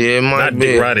pulling. Yeah, it might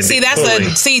be.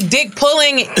 Dick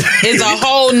pulling is a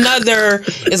whole nother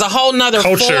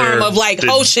culture form of like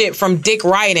hoe shit from dick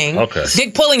riding. Okay.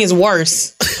 Dick pulling is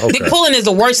worse. Okay. Dick pulling is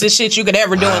the worstest shit you could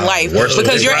ever do in life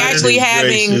because you're actually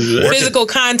having physical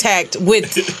contact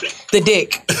with the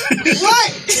dick.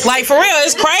 What? Like for real,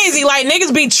 it's crazy. Like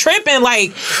niggas be tripping.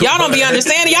 Like y'all don't be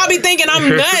understanding. Y'all be thinking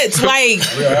I'm nuts. Like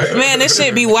man, this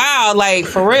shit be wild. Like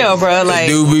for real, bro. Like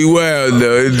it do be wild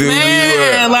though. It do be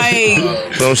wild. Like you know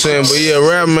what I'm saying? But yeah,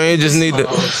 rap man, just need to.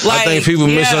 I think people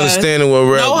misunderstanding what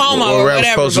rap, what rap's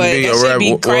supposed to be, or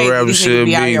what rap should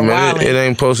be, man. It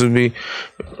ain't supposed to be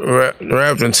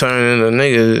rap and turn into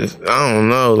niggas. I don't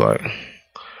know, like.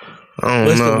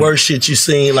 What's the worst shit you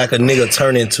seen like a nigga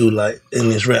turn into like in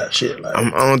this rap shit? Like I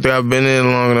don't think I've been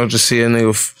in long enough to see a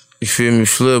nigga you feel me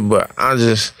flip, but I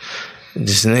just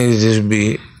niggas just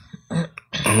be I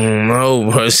don't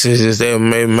know, bro. It's just they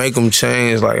make them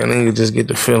change. Like a nigga just get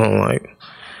the feeling like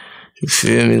you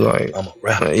feel me, like I'm a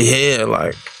rapper. Yeah,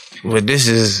 like. But this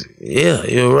is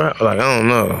you're right. Like I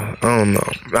don't know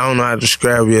how to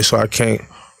describe it, so I can't.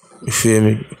 You feel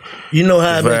me? You know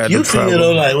how it make you feel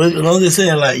though. Like I'm just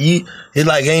saying, like it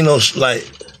like ain't no like.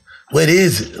 What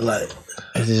is it like?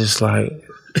 It's just like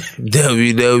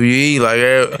WWE. Like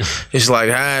it's like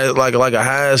like a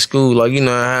high school. Like you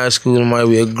know, in high school there might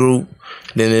be a group.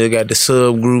 Then they got the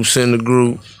subgroups in the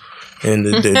group, and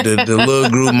the little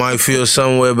group might feel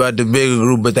some way about the bigger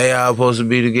group, but they all supposed to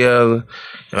be together.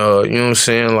 You know what I'm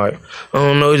saying? Like I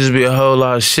don't know, it just be a whole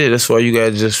lot of shit. That's why you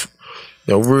got just.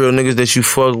 The real niggas that you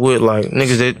fuck with, like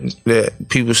niggas that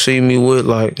people see me with,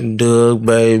 like Doug,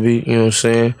 baby, you know what I'm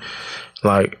saying?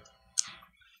 Like,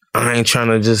 I ain't trying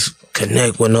to just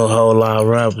connect with no whole lot of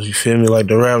rappers, you feel me? Like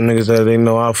the rap niggas that they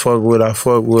know I fuck with them, you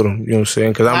know what I'm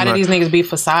saying? Cause why do these niggas be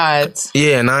facades?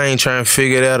 Yeah, and I ain't trying to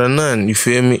figure it out or nothing, you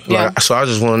feel me? Yeah. Like, so I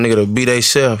just want a nigga to be they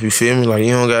self, you feel me? Like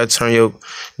you don't gotta turn your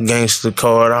gangster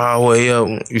card all the way up,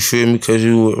 you feel me? Cause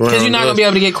you're not gonna be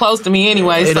able to get close to me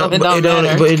anyway, so it don't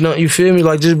matter. But it don't, you feel me?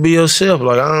 Like just be yourself.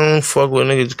 Like I don't fuck with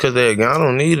niggas because they're I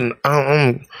don't need it.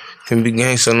 I'm can be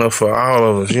gangster enough for all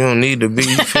of us. You don't need to be,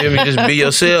 you feel me? Just be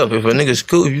yourself. If a nigga's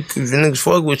cool, if niggas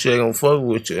fuck with you, they gonna fuck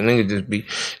with you. A nigga just be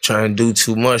trying to do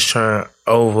too much, trying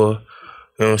you know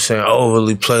what I'm saying,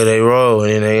 overly play their role,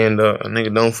 and then they end up, a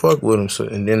nigga don't fuck with them. So,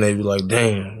 and then they be like,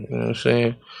 damn, you know what I'm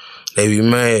saying? They be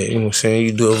mad, you know what I'm saying?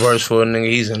 You do a verse for a nigga,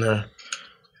 he's in there.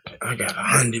 I got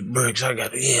 100 bricks. Bro,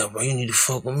 you need to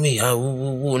fuck with me.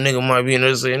 Nigga might be in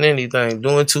there saying anything,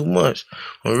 doing too much.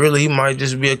 When really, he might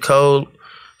just be a cold,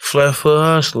 flat foot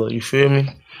hustler, you feel me?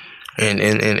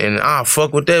 And I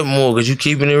fuck with that more because you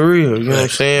keeping it real. You know what I'm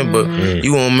saying? But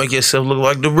you want to make yourself look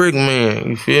like the brick man.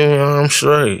 You feel me? I'm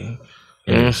straight.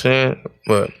 You know what I'm saying?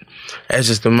 But that's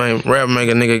just the main rap make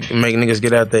niggas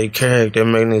get out their character,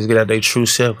 make niggas get out their true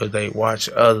self because they watch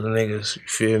other niggas, you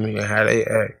feel me, and how they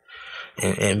act.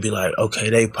 And be like, okay,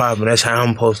 they popping. That's how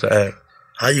I'm supposed to act.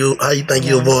 How you think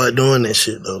you avoid doing that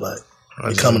shit though? Like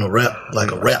becoming a rap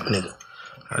nigga.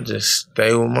 I just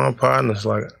stay with my partners.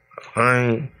 Like I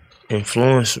ain't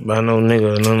influenced by no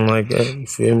nigga or nothing like that. You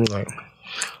feel me? Like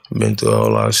been through a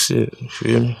whole lot of shit. You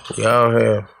feel me? We all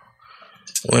have.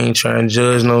 We ain't trying to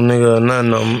judge no nigga or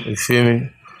nothing. You feel me?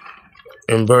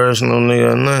 Embarrass no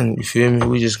nigga or nothing. You feel me?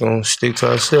 We just gonna stick to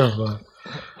ourselves. Like,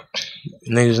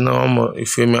 niggas know you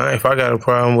feel me? If I got a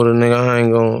problem with a nigga, I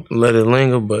ain't gonna let it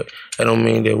linger, but that don't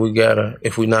mean that we gotta,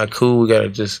 if we not cool, we gotta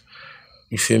just,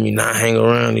 you feel me, not hang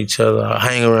around each other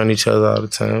all the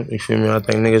time. You feel me? I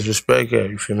think niggas respect that.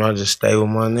 You feel me? I just stay with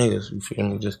my niggas. You feel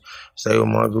me? Just stay with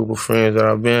my group of friends that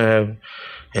I've been having.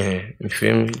 And you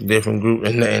feel me? Different group.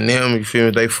 And them, you feel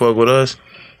me? They fuck with us.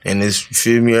 And it's, you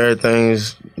feel me,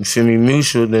 everything's, you feel me,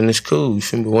 mutual, then it's cool. You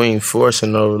feel me? We ain't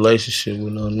forcing no relationship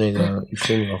with no nigga. You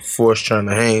feel me? Or force trying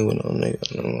to hang with no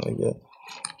nigga. Nothing like that.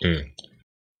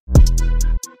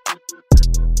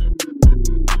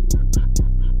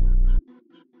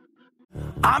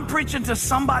 I'm preaching to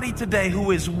somebody today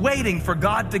who is waiting for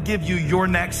God to give you your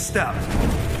next step.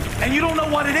 And you don't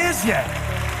know what it is yet.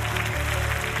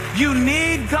 You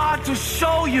need God to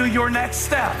show you your next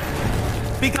step.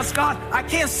 Because God, I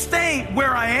can't stay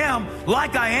where I am,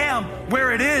 like I am,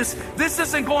 where it is. This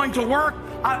isn't going to work.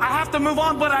 I have to move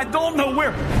on, but I don't know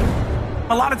where.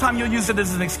 A lot of time you'll use it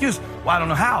as an excuse. Well, I don't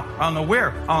know how. I don't know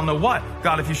where. I don't know what.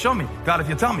 God, if you show me. God, if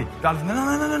you tell me. God, if...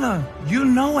 No. You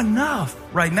know enough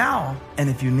right now. And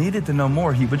if you needed to know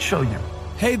more, he would show you.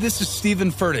 Hey, this is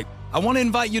Stephen Furtick. I want to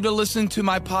invite you to listen to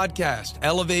my podcast,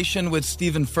 Elevation with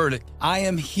Stephen Furtick. I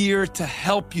am here to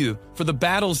help you for the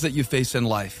battles that you face in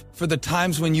life, for the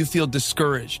times when you feel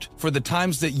discouraged, for the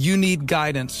times that you need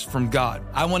guidance from God.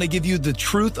 I want to give you the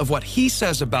truth of what He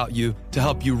says about you to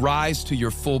help you rise to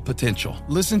your full potential.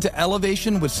 Listen to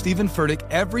Elevation with Stephen Furtick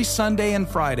every Sunday and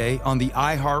Friday on the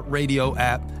iHeartRadio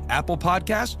app, Apple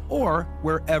Podcasts, or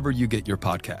wherever you get your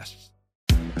podcasts.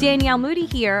 Danielle Moody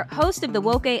here, host of the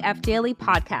Woke AF Daily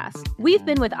podcast. We've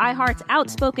been with iHeart's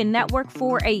Outspoken Network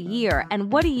for a year,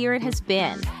 and what a year it has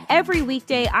been. Every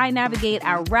weekday, I navigate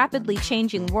our rapidly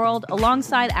changing world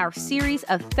alongside our series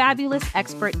of fabulous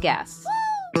expert guests.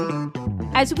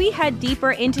 As we head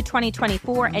deeper into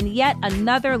 2024 and yet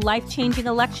another life-changing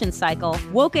election cycle,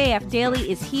 Woke AF Daily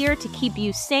is here to keep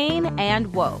you sane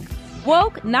and woke.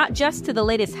 Woke not just to the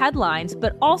latest headlines,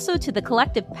 but also to the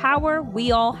collective power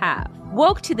we all have.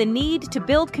 Woke to the need to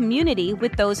build community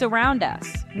with those around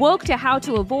us. Woke to how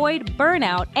to avoid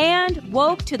burnout, and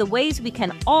woke to the ways we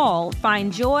can all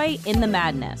find joy in the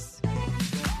madness.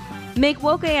 Make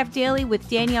Woke AF Daily with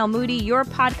Danielle Moody your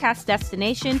podcast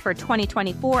destination for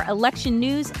 2024 election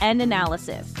news and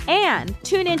analysis. And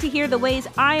tune in to hear the ways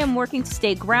I am working to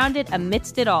stay grounded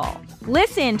amidst it all.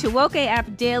 Listen to Woke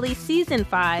AF Daily Season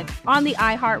 5 on the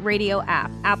iHeartRadio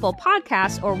app, Apple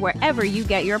Podcasts, or wherever you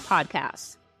get your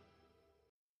podcasts.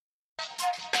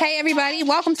 Hey, everybody.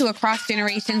 Welcome to Across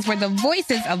Generations, where the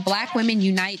voices of Black women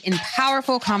unite in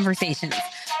powerful conversations.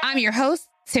 I'm your host,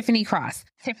 Tiffany Cross.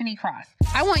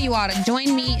 I want you all to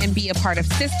join me and be a part of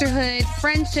sisterhood,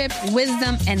 friendship,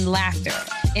 wisdom, and laughter.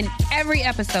 In every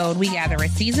episode, we gather a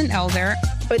seasoned elder.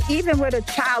 But even with a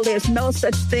child, there's no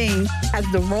such thing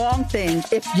as the wrong thing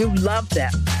if you love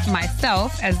them.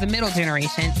 Myself as the middle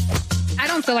generation. I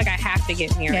don't feel like I have to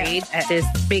get married at this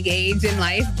big age in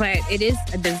life, but it is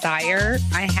a desire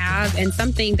I have and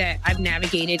something that I've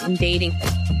navigated in dating.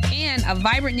 And a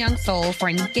vibrant young soul for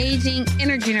engaging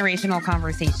intergenerational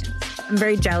conversations. I'm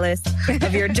very jealous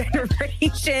of your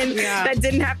generation that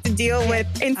didn't have to deal with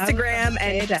Instagram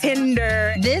and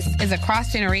Tinder. This is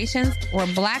Across Generations, where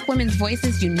Black women's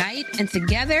voices unite, and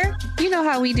together, you know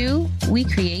how we do, we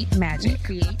create magic.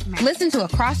 Listen to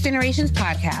Across Generations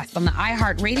podcast on the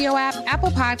iHeartRadio app,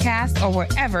 Apple Podcasts, or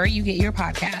wherever you get your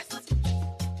podcasts.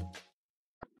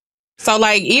 So,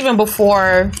 like, even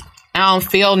before I don't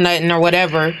feel nothing or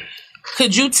whatever,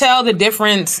 could you tell the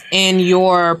difference in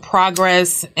your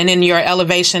progress and in your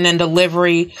elevation and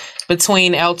delivery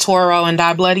between El Toro and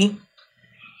Die Bloody?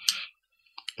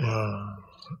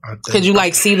 Could you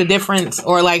like see the difference,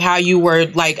 or like how you were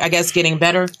like, I guess, getting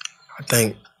better? I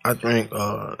think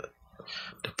the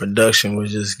production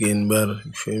was just getting better.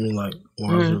 You feel me? Like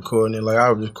when I was recording it, like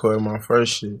I was recording my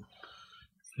first shit in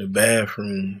the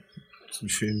bathroom. You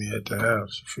feel me? At the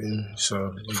house. You feel me?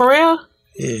 So for real?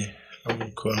 Yeah. I'm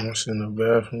recording. I'm sitting in the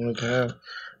bathroom with the house,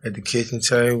 at the kitchen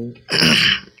table.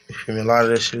 You feel me? A lot of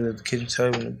that shit at the kitchen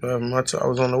table in the bathroom. I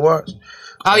was on the watch.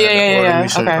 Oh, yeah.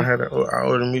 Okay. I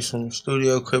ordered me some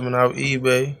studio equipment off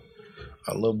eBay,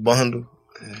 a little bundle.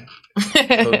 Hooked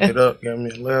it up, got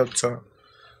me a laptop.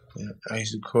 And I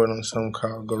used to record on something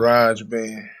called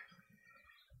GarageBand.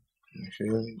 You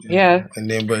feel me? Yeah. And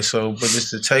then, but it's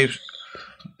the tapes.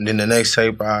 Then the next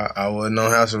tape, I wasn't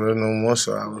on house arrest no more,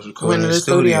 so I was recording in the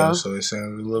studio, so it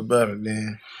sounded a little better.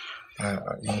 Then, you know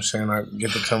what I'm saying, I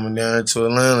get to coming down to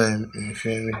Atlanta and you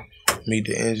feel me, meet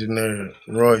the engineer,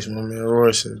 Royce, my man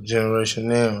Royce, Generation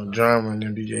Now, Drama, and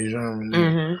then DJ Drama,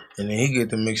 and then he get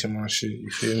to mixing my shit,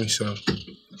 you feel me? So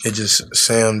it just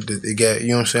sounded, it got, you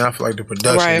know what I'm saying, I feel like the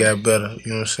production got better,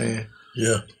 you know what I'm saying?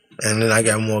 Yeah. And then I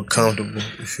got more comfortable,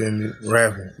 you feel me,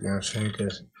 rapping, you know what I'm saying,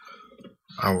 because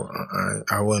I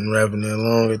wasn't rapping that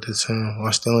long at the time. I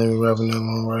still ain't rapping that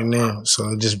long right now. So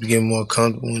I just became more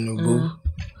comfortable in the booth.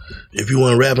 If you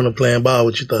weren't rapping or playing ball,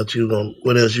 what you thought you was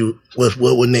gonna,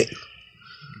 what would next?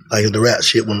 Like if the rap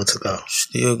shit wouldn't have took off.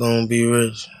 Still gonna be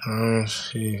rich.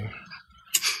 Shit.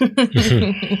 But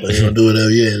you gonna do whatever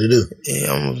you had to do.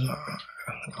 Yeah,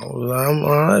 I'm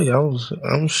alright.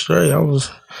 I'm straight. I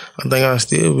think I'll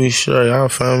still be straight. I'll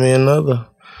find me another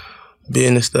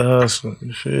business to hustle.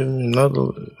 You feel me? Another, you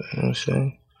know what I'm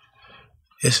saying?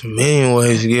 It's a million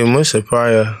ways to get money.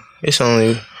 It's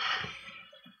only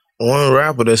one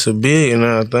rapper that's a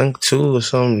billionaire, I think, two or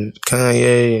something.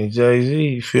 Kanye and Jay-Z,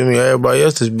 you feel me? Everybody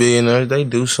else is billionaires, they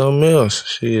do something else.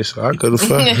 Shit, so I could have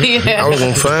found I was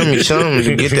gonna find me something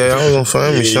to get that. I was gonna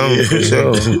find me something for sure. I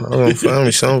was gonna find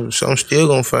me something. So I'm still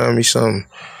gonna find me something.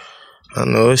 I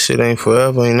know this shit ain't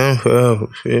forever, ain't nothing forever,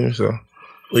 you feel me? So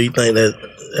where you think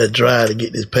that drive to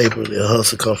get this paper, that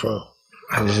hustle come from?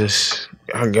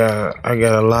 I got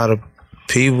a lot of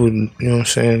people, you know what I'm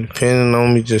saying, depending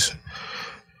on me, just,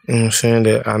 you know what I'm saying,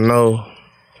 that I know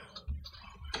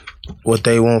what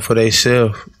they want for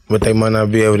themselves, but they might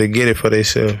not be able to get it for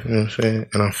themselves, you know what I'm saying?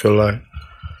 And I feel like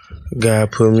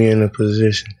God put me in a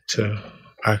position to,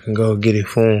 I can go get it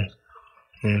for them,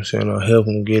 you know what I'm saying, or help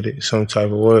them get it some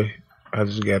type of way. I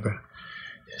just gotta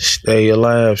stay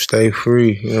alive, stay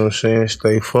free, you know what I'm saying,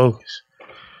 stay focused.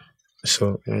 So,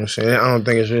 you know what I'm saying, I don't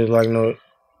think it's really like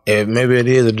maybe it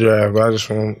is a drive, but I just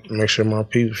want to make sure my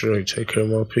people straight, take care of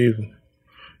my people.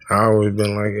 I always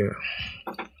been like that.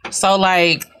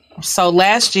 So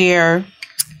last year,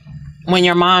 when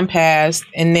your mom passed,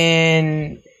 and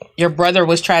then your brother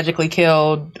was tragically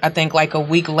killed, I think like a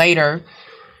week later,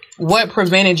 what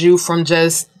prevented you from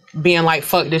just being like,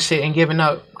 fuck this shit and giving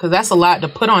up? Because that's a lot to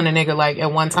put on a nigga like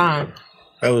at one time.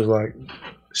 That was like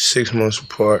 6 months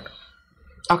apart.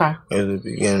 Okay. At the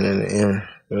beginning and the end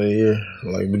of the year,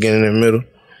 like beginning and middle.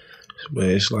 But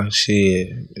it's like, shit,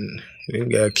 you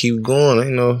gotta keep going.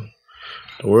 Ain't no,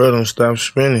 the world don't stop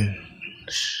spinning.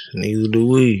 Neither do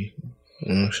we.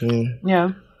 You know what I'm saying?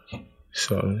 Yeah.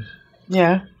 So.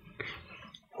 Yeah.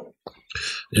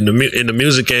 In the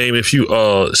music game, if you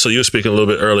so you were speaking a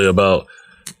little bit earlier about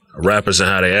rappers and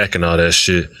how they act and all that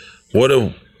shit. What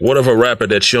if a rapper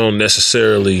that you don't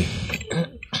necessarily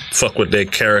fuck with their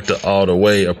character all the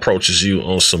way approaches you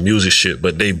on some music shit,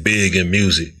 but they big in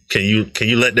music? Can you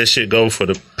let that shit go for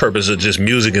the purpose of just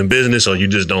music and business, or you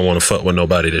just don't want to fuck with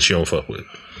nobody that you don't fuck with?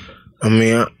 I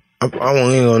mean, I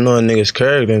won't even gonna know a nigga's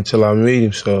character until I meet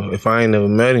him. So if I ain't never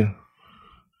met him,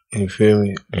 you feel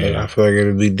me? I feel like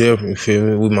it'll be different. You feel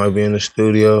me? We might be in the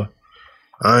studio.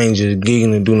 I ain't just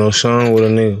gigging to do no song with a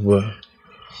nigga, but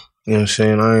you know what I'm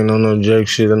saying? I ain't on no jerk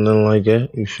shit or nothing like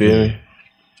that. You feel me?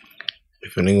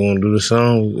 If a nigga wanna do the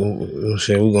song, you know what I'm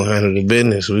saying, we gonna handle the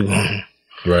business. We gonna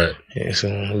right. Yeah, so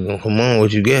we gonna come on,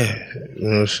 what you got? You know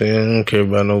what I'm saying? I don't care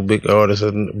about no big artist,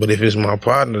 but if it's my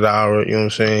partner that I already, you know what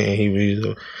I'm saying, and he be,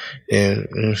 then, you know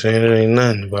what I'm saying, it ain't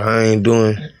nothing. But I ain't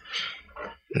doing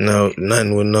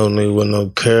nothing with no nigga with no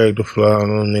character flaw,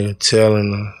 no nigga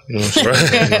telling her, you know what I'm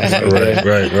saying?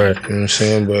 Right. You know what I'm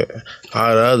saying? But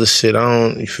all the other shit,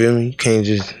 you feel me? You can't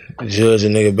just judge a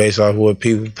nigga based off what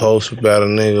people post about a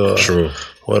nigga. Or true.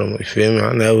 You feel me?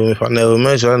 If I never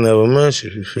met you, I never met you.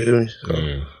 You feel me?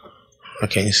 So I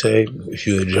can't say if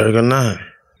you a jerk or not.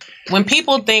 When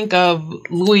people think of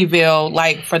Louisville,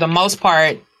 like for the most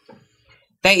part,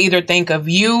 they either think of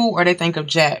you or they think of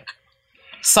Jack.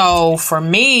 So for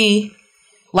me,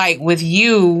 like with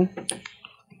you,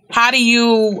 how do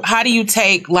you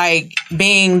take like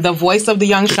being the voice of the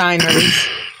young shiners,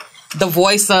 the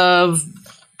voice of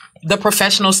the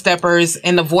professional steppers,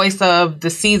 and the voice of the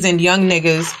seasoned young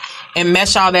niggas, and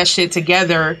mesh all that shit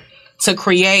together to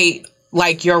create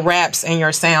like your raps and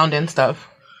your sound and stuff?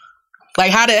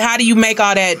 Like how do you make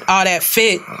all that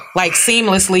fit like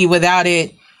seamlessly without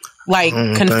it like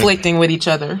conflicting with each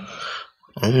other?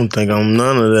 I don't think I'm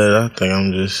none of that. I think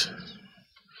I'm just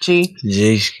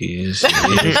G-ski.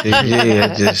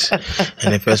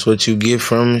 And if that's what you get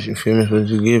from it, you feel me? What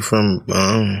you get from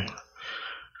it,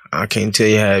 I can't tell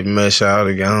you how it mesh out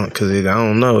again because I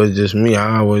don't know. It's just me.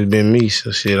 I always been me.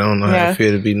 So shit, I don't know how it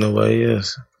feel to be nobody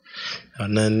else or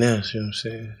nothing else. You know what I'm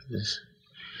saying?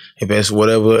 If that's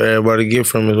whatever everybody get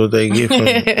from it, what they get from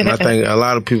it. And I think a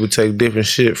lot of people take different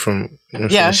shit from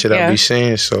shit I be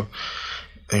saying. So, you know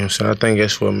what I'm saying? I think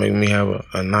that's what make me have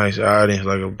a nice audience,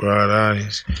 like a broad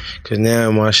audience. Because now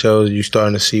in my shows, you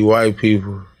starting to see white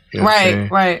people. You know what I'm saying?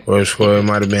 Right. Whereas before it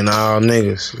might have been all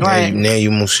niggas. Right. Now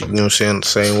you must see, you know what I'm saying, the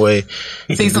same way.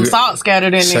 See some salt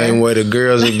scattered in there. Same way the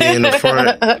girls that be in the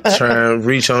front trying to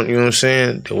reach on, you know what I'm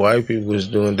saying? The white people is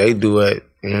doing, they do it.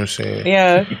 You know what I'm saying?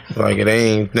 Yeah. Like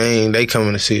they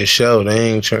coming to see a show.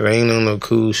 They ain't on no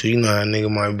cool shit. You know how a nigga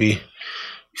might be.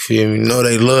 You feel me? No,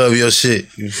 they love your shit.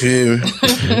 You feel me?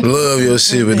 Love your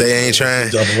shit, but they ain't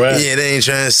trying. Yeah, they ain't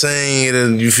trying to sing it.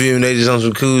 And you feel me? They just on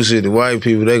some cool shit. The white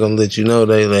people, they gonna let you know.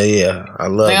 They like, yeah, I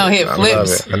love it. They don't hit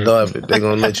flips. I love it. They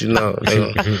gonna let you know. They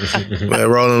gonna. Man,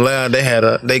 Rolling Loud,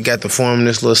 they got to form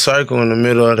this little circle in the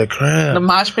middle of the crowd. The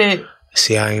mosh pit.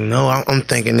 See, I ain't know. I'm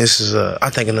thinking this is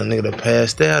I'm thinking a nigga that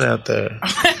passed out there.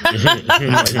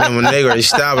 When they ready to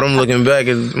stop it, I'm looking back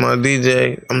at my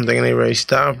DJ. I'm thinking they ready to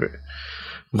stop it.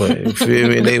 But you feel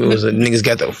me? Niggas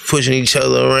got to pushing each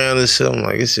other around and shit. I'm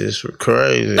like, this is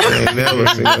crazy. I ain't never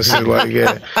seen no shit like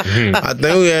that. I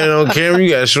think we had it on camera. You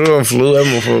got short flu. That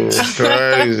motherfucker was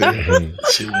crazy.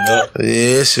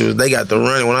 Yeah, shit was, they got the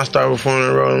running. When I started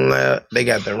performing Rolling Loud, they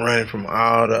got the running from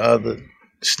all the other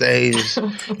stages.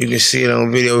 You can see it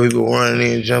on video. People running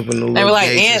in, jumping the little They were like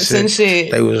gates ants and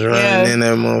shit. They was running in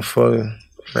that motherfucker.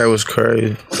 That was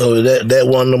crazy. So that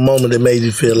one of the moment that made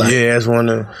you feel like that's one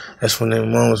of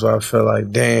them moments where I felt like,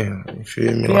 damn, you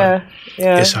feel me? Like,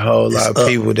 it's a whole lot of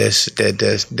people that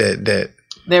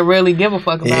they really give a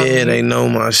fuck about me. They know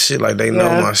my shit. Like they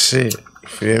know my shit. You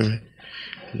feel me?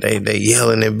 They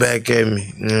yelling it back at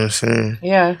me. You know what I'm saying?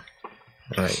 Yeah.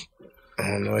 Like, I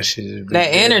don't know, that shit just be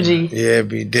that different. energy. Yeah, it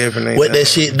be different. What that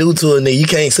shit do to a nigga? You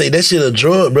can't say that shit a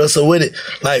drug, bro. So what it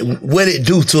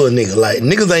do to a nigga? Like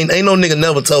niggas ain't no nigga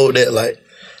never told that. Like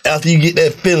after you get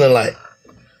that feeling, like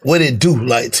what it do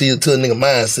like to a nigga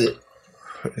mindset?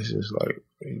 It's just like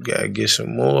you gotta get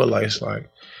some more. Like it's like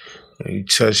when you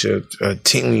touch a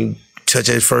team, when you touch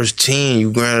that first 10,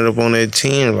 you grind it up on that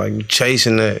 10, like you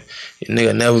chasing that. Your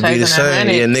nigga never be the same.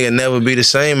 Yeah, nigga never be the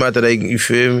same after you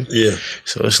feel me? Yeah.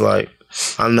 So it's like,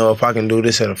 I know if I can do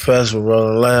this at a festival,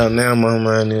 Rolling Loud, now my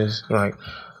mind is like,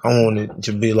 I want it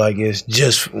to be like it's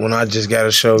just when I just got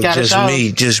a show,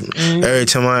 me. Just every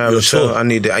time I have a show, I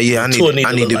need to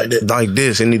like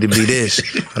this. It need to be this.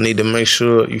 I need to make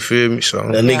sure, you feel me? So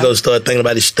that nigga start thinking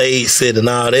about the stage set and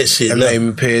all that shit. It made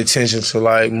me pay attention to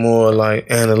like more like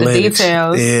analytics. The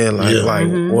details.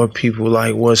 Yeah, what people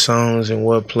like, what songs and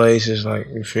what places. Like,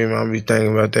 you feel me? I be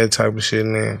thinking about that type of shit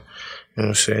now. You know what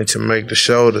I'm saying? To make the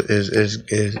show is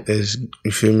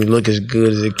you feel me, look as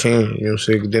good as it can. You know what I'm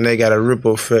saying? Then they got a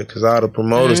ripple effect because all the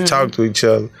promoters talk to each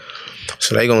other.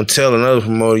 So they gonna tell another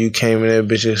promoter you came in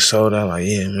that bitch and sold out like,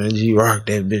 yeah, man, G rocked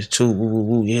that bitch too.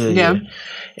 Woo, yeah.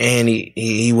 And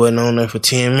he wasn't on there for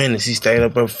 10 minutes. He stayed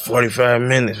up there for 45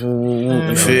 minutes.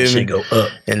 You feel me? Go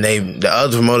up. And the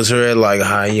other promoters heard like,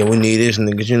 yeah, we need this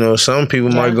nigga. You know, some people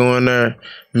might go in there,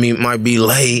 might be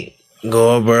late.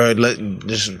 Go up, bro,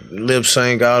 just lip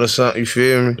sync out or something, you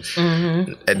feel me?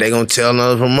 Mm-hmm. They gonna tell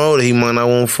another promoter he might not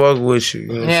want to fuck with you. You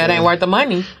know it ain't worth the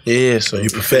money. Yeah, so you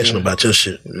professional about your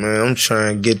shit. Man, I'm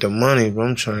trying to get the money, but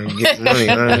I'm trying to get money.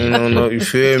 I don't know, you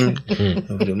feel me?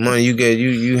 The money you get,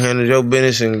 you handle your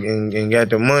business and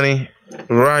got the money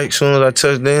right. As soon as I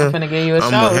touch down, I'm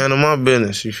gonna handle my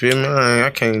business, you feel me? I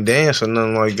can't dance or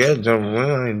nothing like that, jumping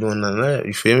around, I ain't doing none of that,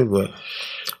 you feel me? But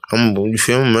you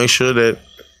feel me? Make sure that,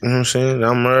 you know what I'm saying?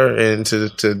 I'm there and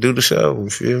to do the show.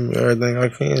 You feel me? Everything I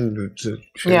can do to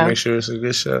make sure it's a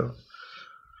good show.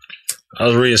 I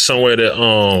was reading somewhere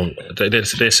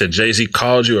that they said Jay-Z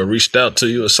called you or reached out to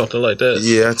you or something like that.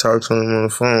 Yeah, I talked to him on the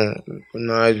phone with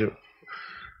Nigel.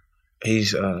 He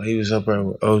was up there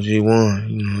with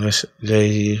OG1. You know, that's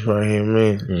Jay-Z's right here,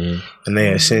 man. Mm-hmm. And they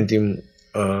had sent him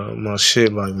my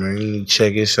shit like, man, you need to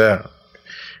check this out.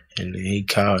 And then he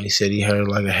called. He said he heard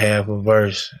like a half a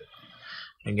verse.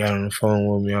 And got on the phone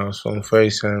with me. I was on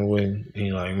FaceTime with him.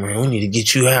 He like, man, we need to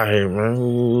get you out here,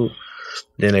 man.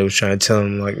 Then they was trying to tell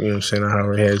him, like, you know what I'm saying,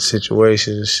 how he had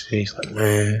situations. He's like,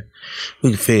 man,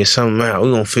 we can figure something out.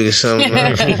 We gonna figure something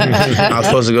out. I was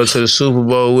supposed to go to the Super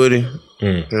Bowl with him.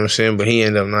 You know what I'm saying? But he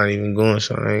ended up not even going,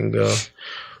 so I ain't go.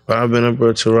 But I've been up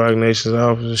there to Rock Nation's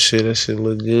office and shit. That shit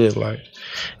look good, like.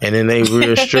 And then they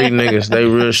real street niggas. They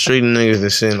real street niggas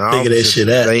that's in offices. Figure that shit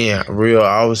out. They in real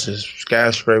offices,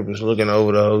 skyscrapers looking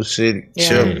over the whole city. Yeah.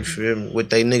 Chilling, you feel me? With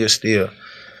they niggas still.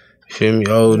 You feel me?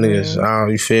 Old niggas,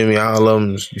 all, you feel me? All of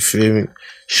them, you feel me?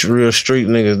 Real street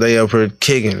niggas, they up here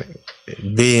kicking it.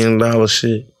 $1 billion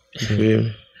shit. You feel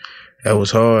me? That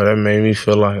was hard. That made me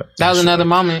feel like That was another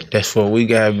moment. that's what we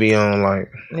gotta be on.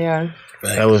 Like, Yeah.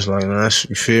 that was like, man,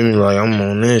 you feel me? Like, I'm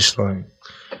on this. Like,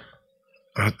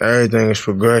 everything is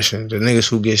progression. The niggas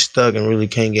who get stuck and really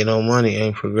can't get no money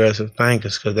ain't progressive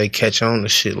thinkers because they catch on to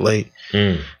shit late. You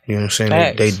know what I'm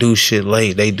saying? They do shit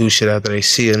late. They do shit after they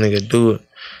see a nigga do it.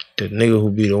 The nigga who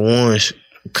be the ones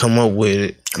come up with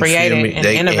it, you Create feel it me? and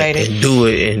innovate it. and do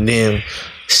it, and then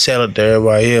sell it to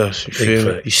everybody else. You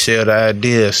feel me? You sell the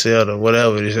idea, sell the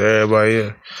whatever it is to everybody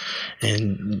else.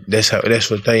 And that's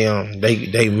what they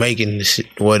they making the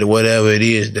shit, whatever it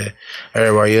is that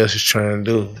everybody else is trying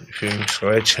to do. You feel me?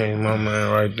 So that changed my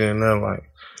mind right there and there. Like,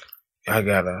 I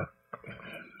gotta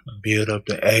build up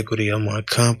the equity of my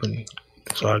company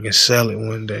so I can sell it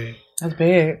one day That's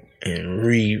big. and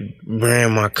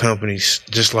rebrand my companies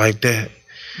just like that.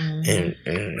 And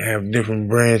have different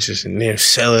branches and then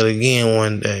sell it again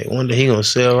one day. One day he gonna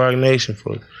sell Rock Nation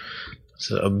for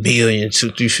 $1 billion,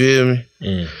 you feel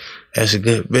me? That's a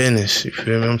good business, you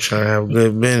feel me? I'm trying to have a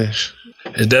good business.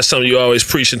 Is that something you always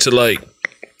preaching to, like,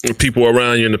 the people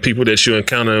around you and the people that you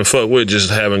encounter and fuck with, just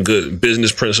having good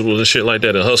business principles and shit like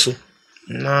that and hustle?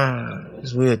 Nah,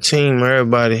 'cause we a team.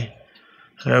 Everybody's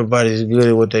good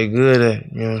at what they good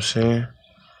at, you know what I'm saying?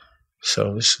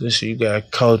 So this you gotta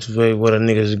cultivate what a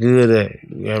nigga's good at.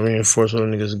 You gotta reinforce what a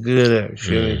nigga's good at, you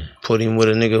feel me? Put him with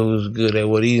a nigga who's good at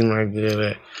what he's not good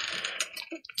at.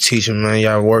 Teach him, man,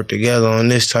 y'all work together on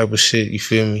this type of shit, you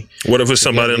feel me? What if it's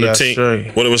somebody on the team?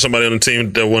 Straight. What if it's somebody on the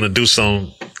team that want to do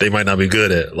something they might not be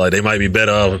good at? Like, they might be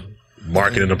better off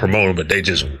marketing and promoting, but they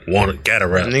just want to gotta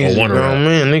rap Niggas or want to grown rap.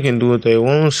 man, they can do what they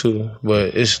want to,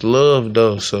 but it's love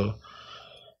though. So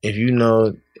if you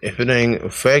know, if it ain't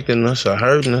affecting us or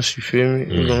hurting us, you feel me?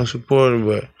 We gonna support it,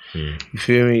 but you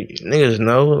feel me? Niggas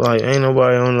know, like, ain't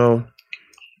nobody on no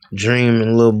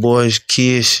dreaming little boys,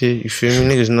 kids shit. You feel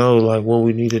me? Niggas know like what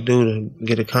we need to do to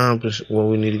get accomplished, what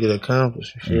we need to get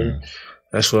accomplished. You feel me?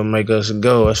 That's what make us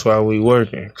go. That's why we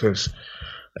working, cause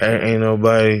ain't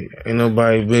nobody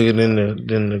bigger than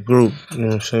the group. You know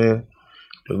what I'm saying?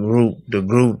 The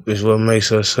group is what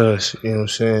makes us us. You know what I'm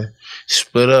saying?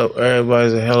 Split up,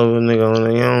 everybody's a hell of a nigga on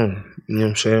their own. You know what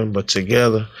I'm saying? But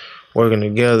together, working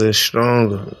together is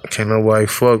stronger. Can't nobody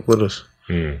fuck with us.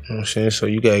 You know what I'm saying? So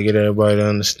you gotta get everybody to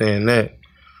understand that.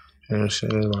 You know what I'm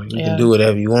saying? Like, you can do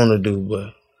whatever you want to do,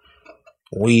 but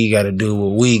we gotta do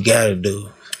what we gotta do.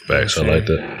 Facts, I like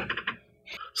that.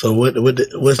 So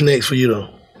what's next for you though?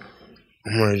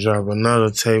 I'm gonna drop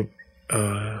another tape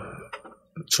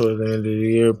towards the end of the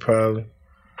year probably,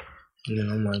 and then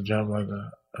I might drop like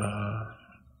a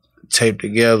tape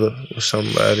together with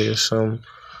somebody or something.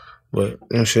 But you know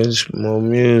what I'm saying, just more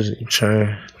music,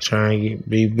 trying to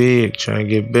be big, trying to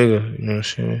get bigger. You know what I'm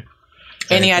saying?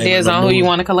 Any ideas on who you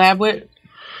want to collab with?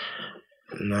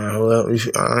 Nah, well,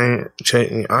 I ain't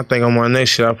checking. I think on my next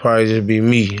shit, I'll probably just be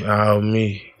me, all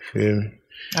me. Feel me?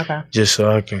 Okay. Just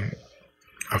so I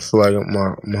feel like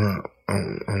my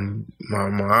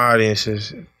audience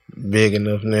is big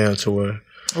enough now to where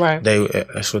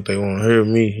that's what they want to hear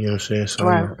me. You know what I'm saying? So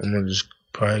I'm gonna just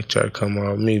probably try to come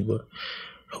out with me, but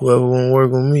whoever want to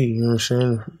work with me, you know what I'm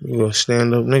saying? You a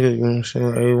stand up nigga, you know what I'm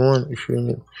saying? A1, you feel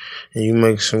me? And you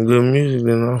make some good music,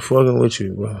 then I'm fucking with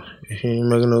you, bro. If you ain't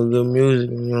making no good music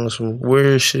and you on some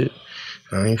weird shit,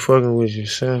 I ain't fucking with you.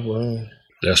 Simple, man.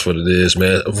 That's what it is,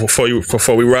 man. Before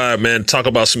we ride, man, talk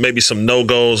about maybe some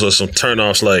no-goes or some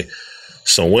turn-offs, like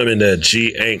some women that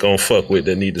G ain't gonna fuck with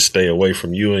that need to stay away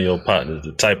from you and your partners,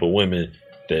 the type of women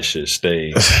that should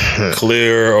stay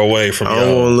clear away from y'all. I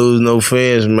don't want to lose no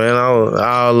fans, man.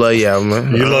 I'll love y'all,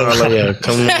 man. You love y'all.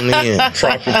 Come on in. We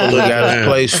got a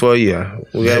place for y'all.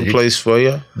 We got a place for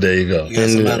y'all. There you go.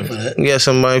 We got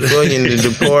somebody for you in the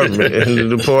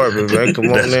department. Man. Come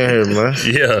on in here, man.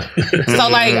 Yeah. So,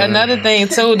 like, another thing,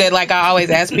 too, that, like, I always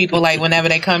ask people, like, whenever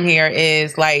they come here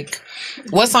is, like,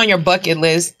 what's on your bucket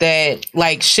list that,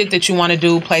 like, shit that you want to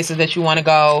do, places that you want to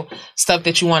go, stuff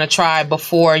that you want to try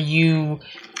before you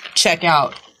check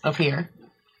out of here?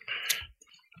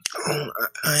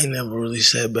 I ain't never really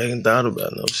sat back and thought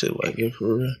about no shit like it,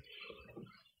 for real.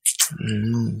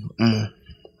 When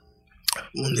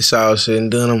it's all said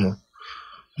and done, I'm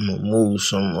gonna move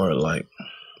somewhere like,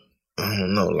 I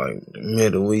don't know, like the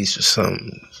Middle East or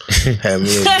something. Have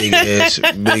me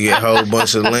a big whole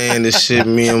bunch of land and shit.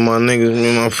 Me and my niggas, me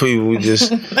and my people, we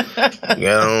just got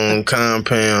our own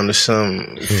compound or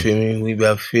something. You feel me? We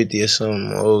about 50 or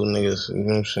something, old niggas, you know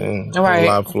what I'm saying? Right. A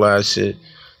lot of fly shit,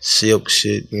 silk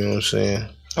shit, you know what I'm saying?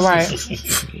 Right.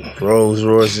 Rolls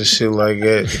Royce and shit like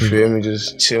that. You feel me?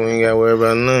 Just chill, we ain't gotta worry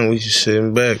about nothing. We just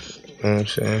sitting back. You know what I'm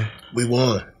saying? We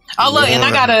won. Oh look, and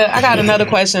I got another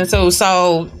question too.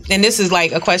 So, and this is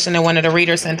like a question that one of the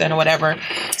readers sent in or whatever.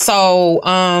 So,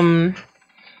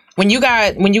 when you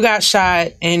got shot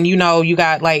and you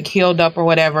got like healed up or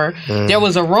whatever, there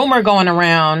was a rumor going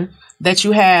around that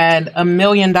you had $1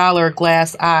 million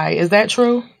glass eye. Is that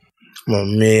true? I'm a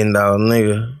 $1 million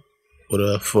nigga with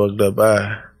a fucked up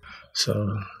eye.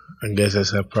 So I guess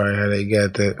that's probably how they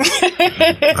got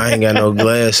that. I ain't got no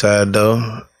glass eye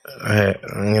though. I ain't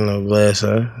got no glass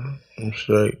eye. I'm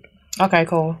straight. Okay,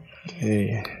 cool.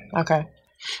 Yeah. Okay.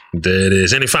 There it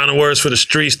is. Any final words for the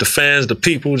streets, the fans, the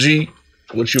people, G?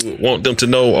 What you want them to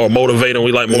know or motivate them?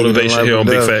 We like motivation here on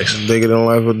Big Facts. Bigger than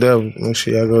life or death. Make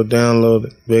sure y'all go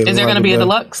download it. Is there going to be a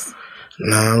deluxe?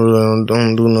 Nah, I really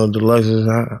don't do no deluxes.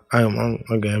 I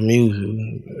got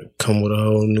music. Come with a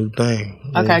whole new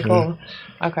thing. Okay, cool.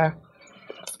 Okay.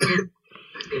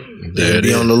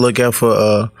 Be on the lookout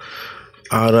for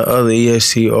all the other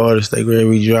EST artists. They going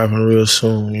to be dropping real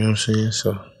soon. You know what I'm saying?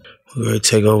 So we're going to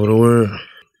take over the world.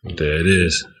 There it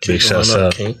is. Big shouts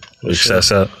out. Big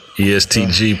shouts out.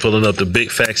 ESTG pulling up the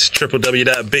Big Facts.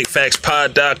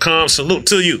 www.bigfactspod.com. Salute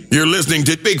to you. You're listening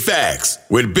to Big Facts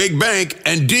with Big Bank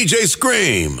and DJ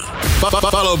Scream.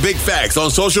 Follow Big Facts on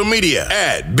social media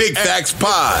at Big Facts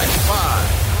Pod.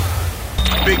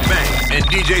 Big Bank and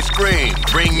DJ Scream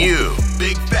bring you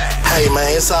Big Facts. Hey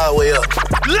man, it's all the way up.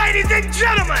 Ladies and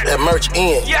gentlemen, That merch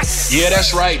in. yes. Yeah,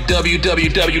 that's right.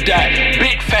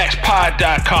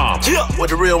 www.bigfactspod.com. Yeah, with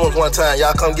the real ones one time.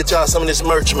 Y'all come get y'all some of this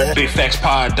merch, man.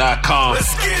 Bigfactspod.com.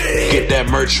 Let's get it. Get that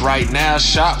merch right now.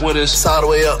 Shop with us. It's all the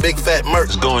way up. Big fat merch.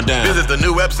 It's going down. Visit the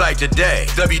new website today,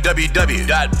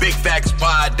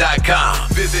 www.bigfactspod.com.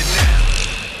 Visit now.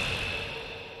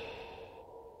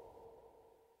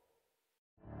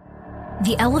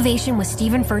 The Elevation with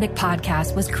Stephen Furtick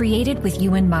podcast was created with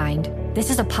you in mind. This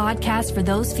is a podcast for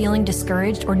those feeling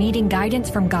discouraged or needing guidance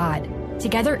from God.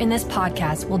 Together in this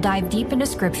podcast, we'll dive deep into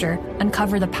scripture,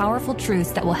 uncover the powerful truths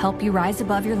that will help you rise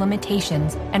above your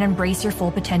limitations and embrace your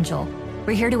full potential.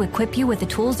 We're here to equip you with the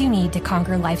tools you need to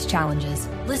conquer life's challenges.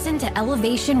 Listen to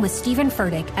Elevation with Stephen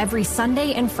Furtick every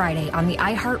Sunday and Friday on the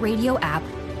iHeartRadio app,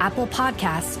 Apple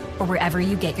Podcasts, or wherever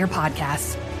you get your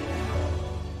podcasts.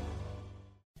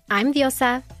 I'm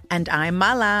Diosa. And I'm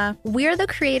Mala. We're the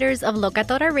creators of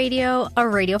Locatora Radio, a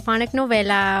radiophonic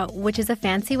novela, which is a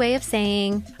fancy way of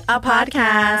saying a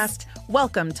podcast.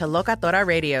 Welcome to Locatora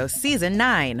Radio Season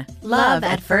 9. Love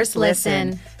at First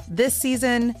Listen. This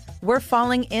season, we're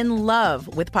falling in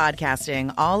love with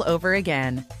podcasting all over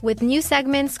again. With new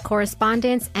segments,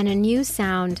 correspondence, and a new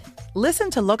sound.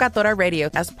 Listen to Locatora Radio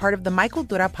as part of the My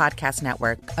Cultura Podcast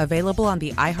Network. Available on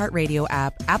the iHeartRadio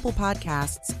app, Apple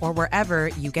Podcasts, or wherever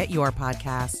you get your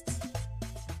podcasts.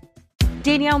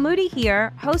 Danielle Moody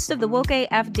here, host of the Woke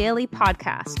AF Daily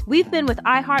podcast. We've been with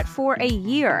iHeart for a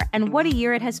year, and what a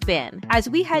year it has been. As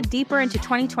we head deeper into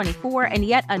 2024 and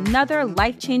yet another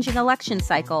life-changing election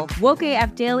cycle, Woke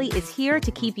AF Daily is here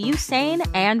to keep you sane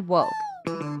and woke.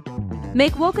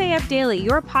 Make Woke AF Daily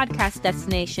your podcast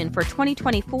destination for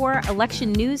 2024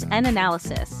 election news and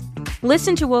analysis.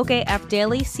 Listen to Woke AF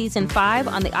Daily Season 5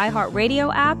 on the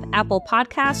iHeartRadio app, Apple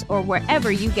Podcasts, or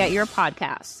wherever you get your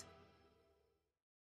podcasts.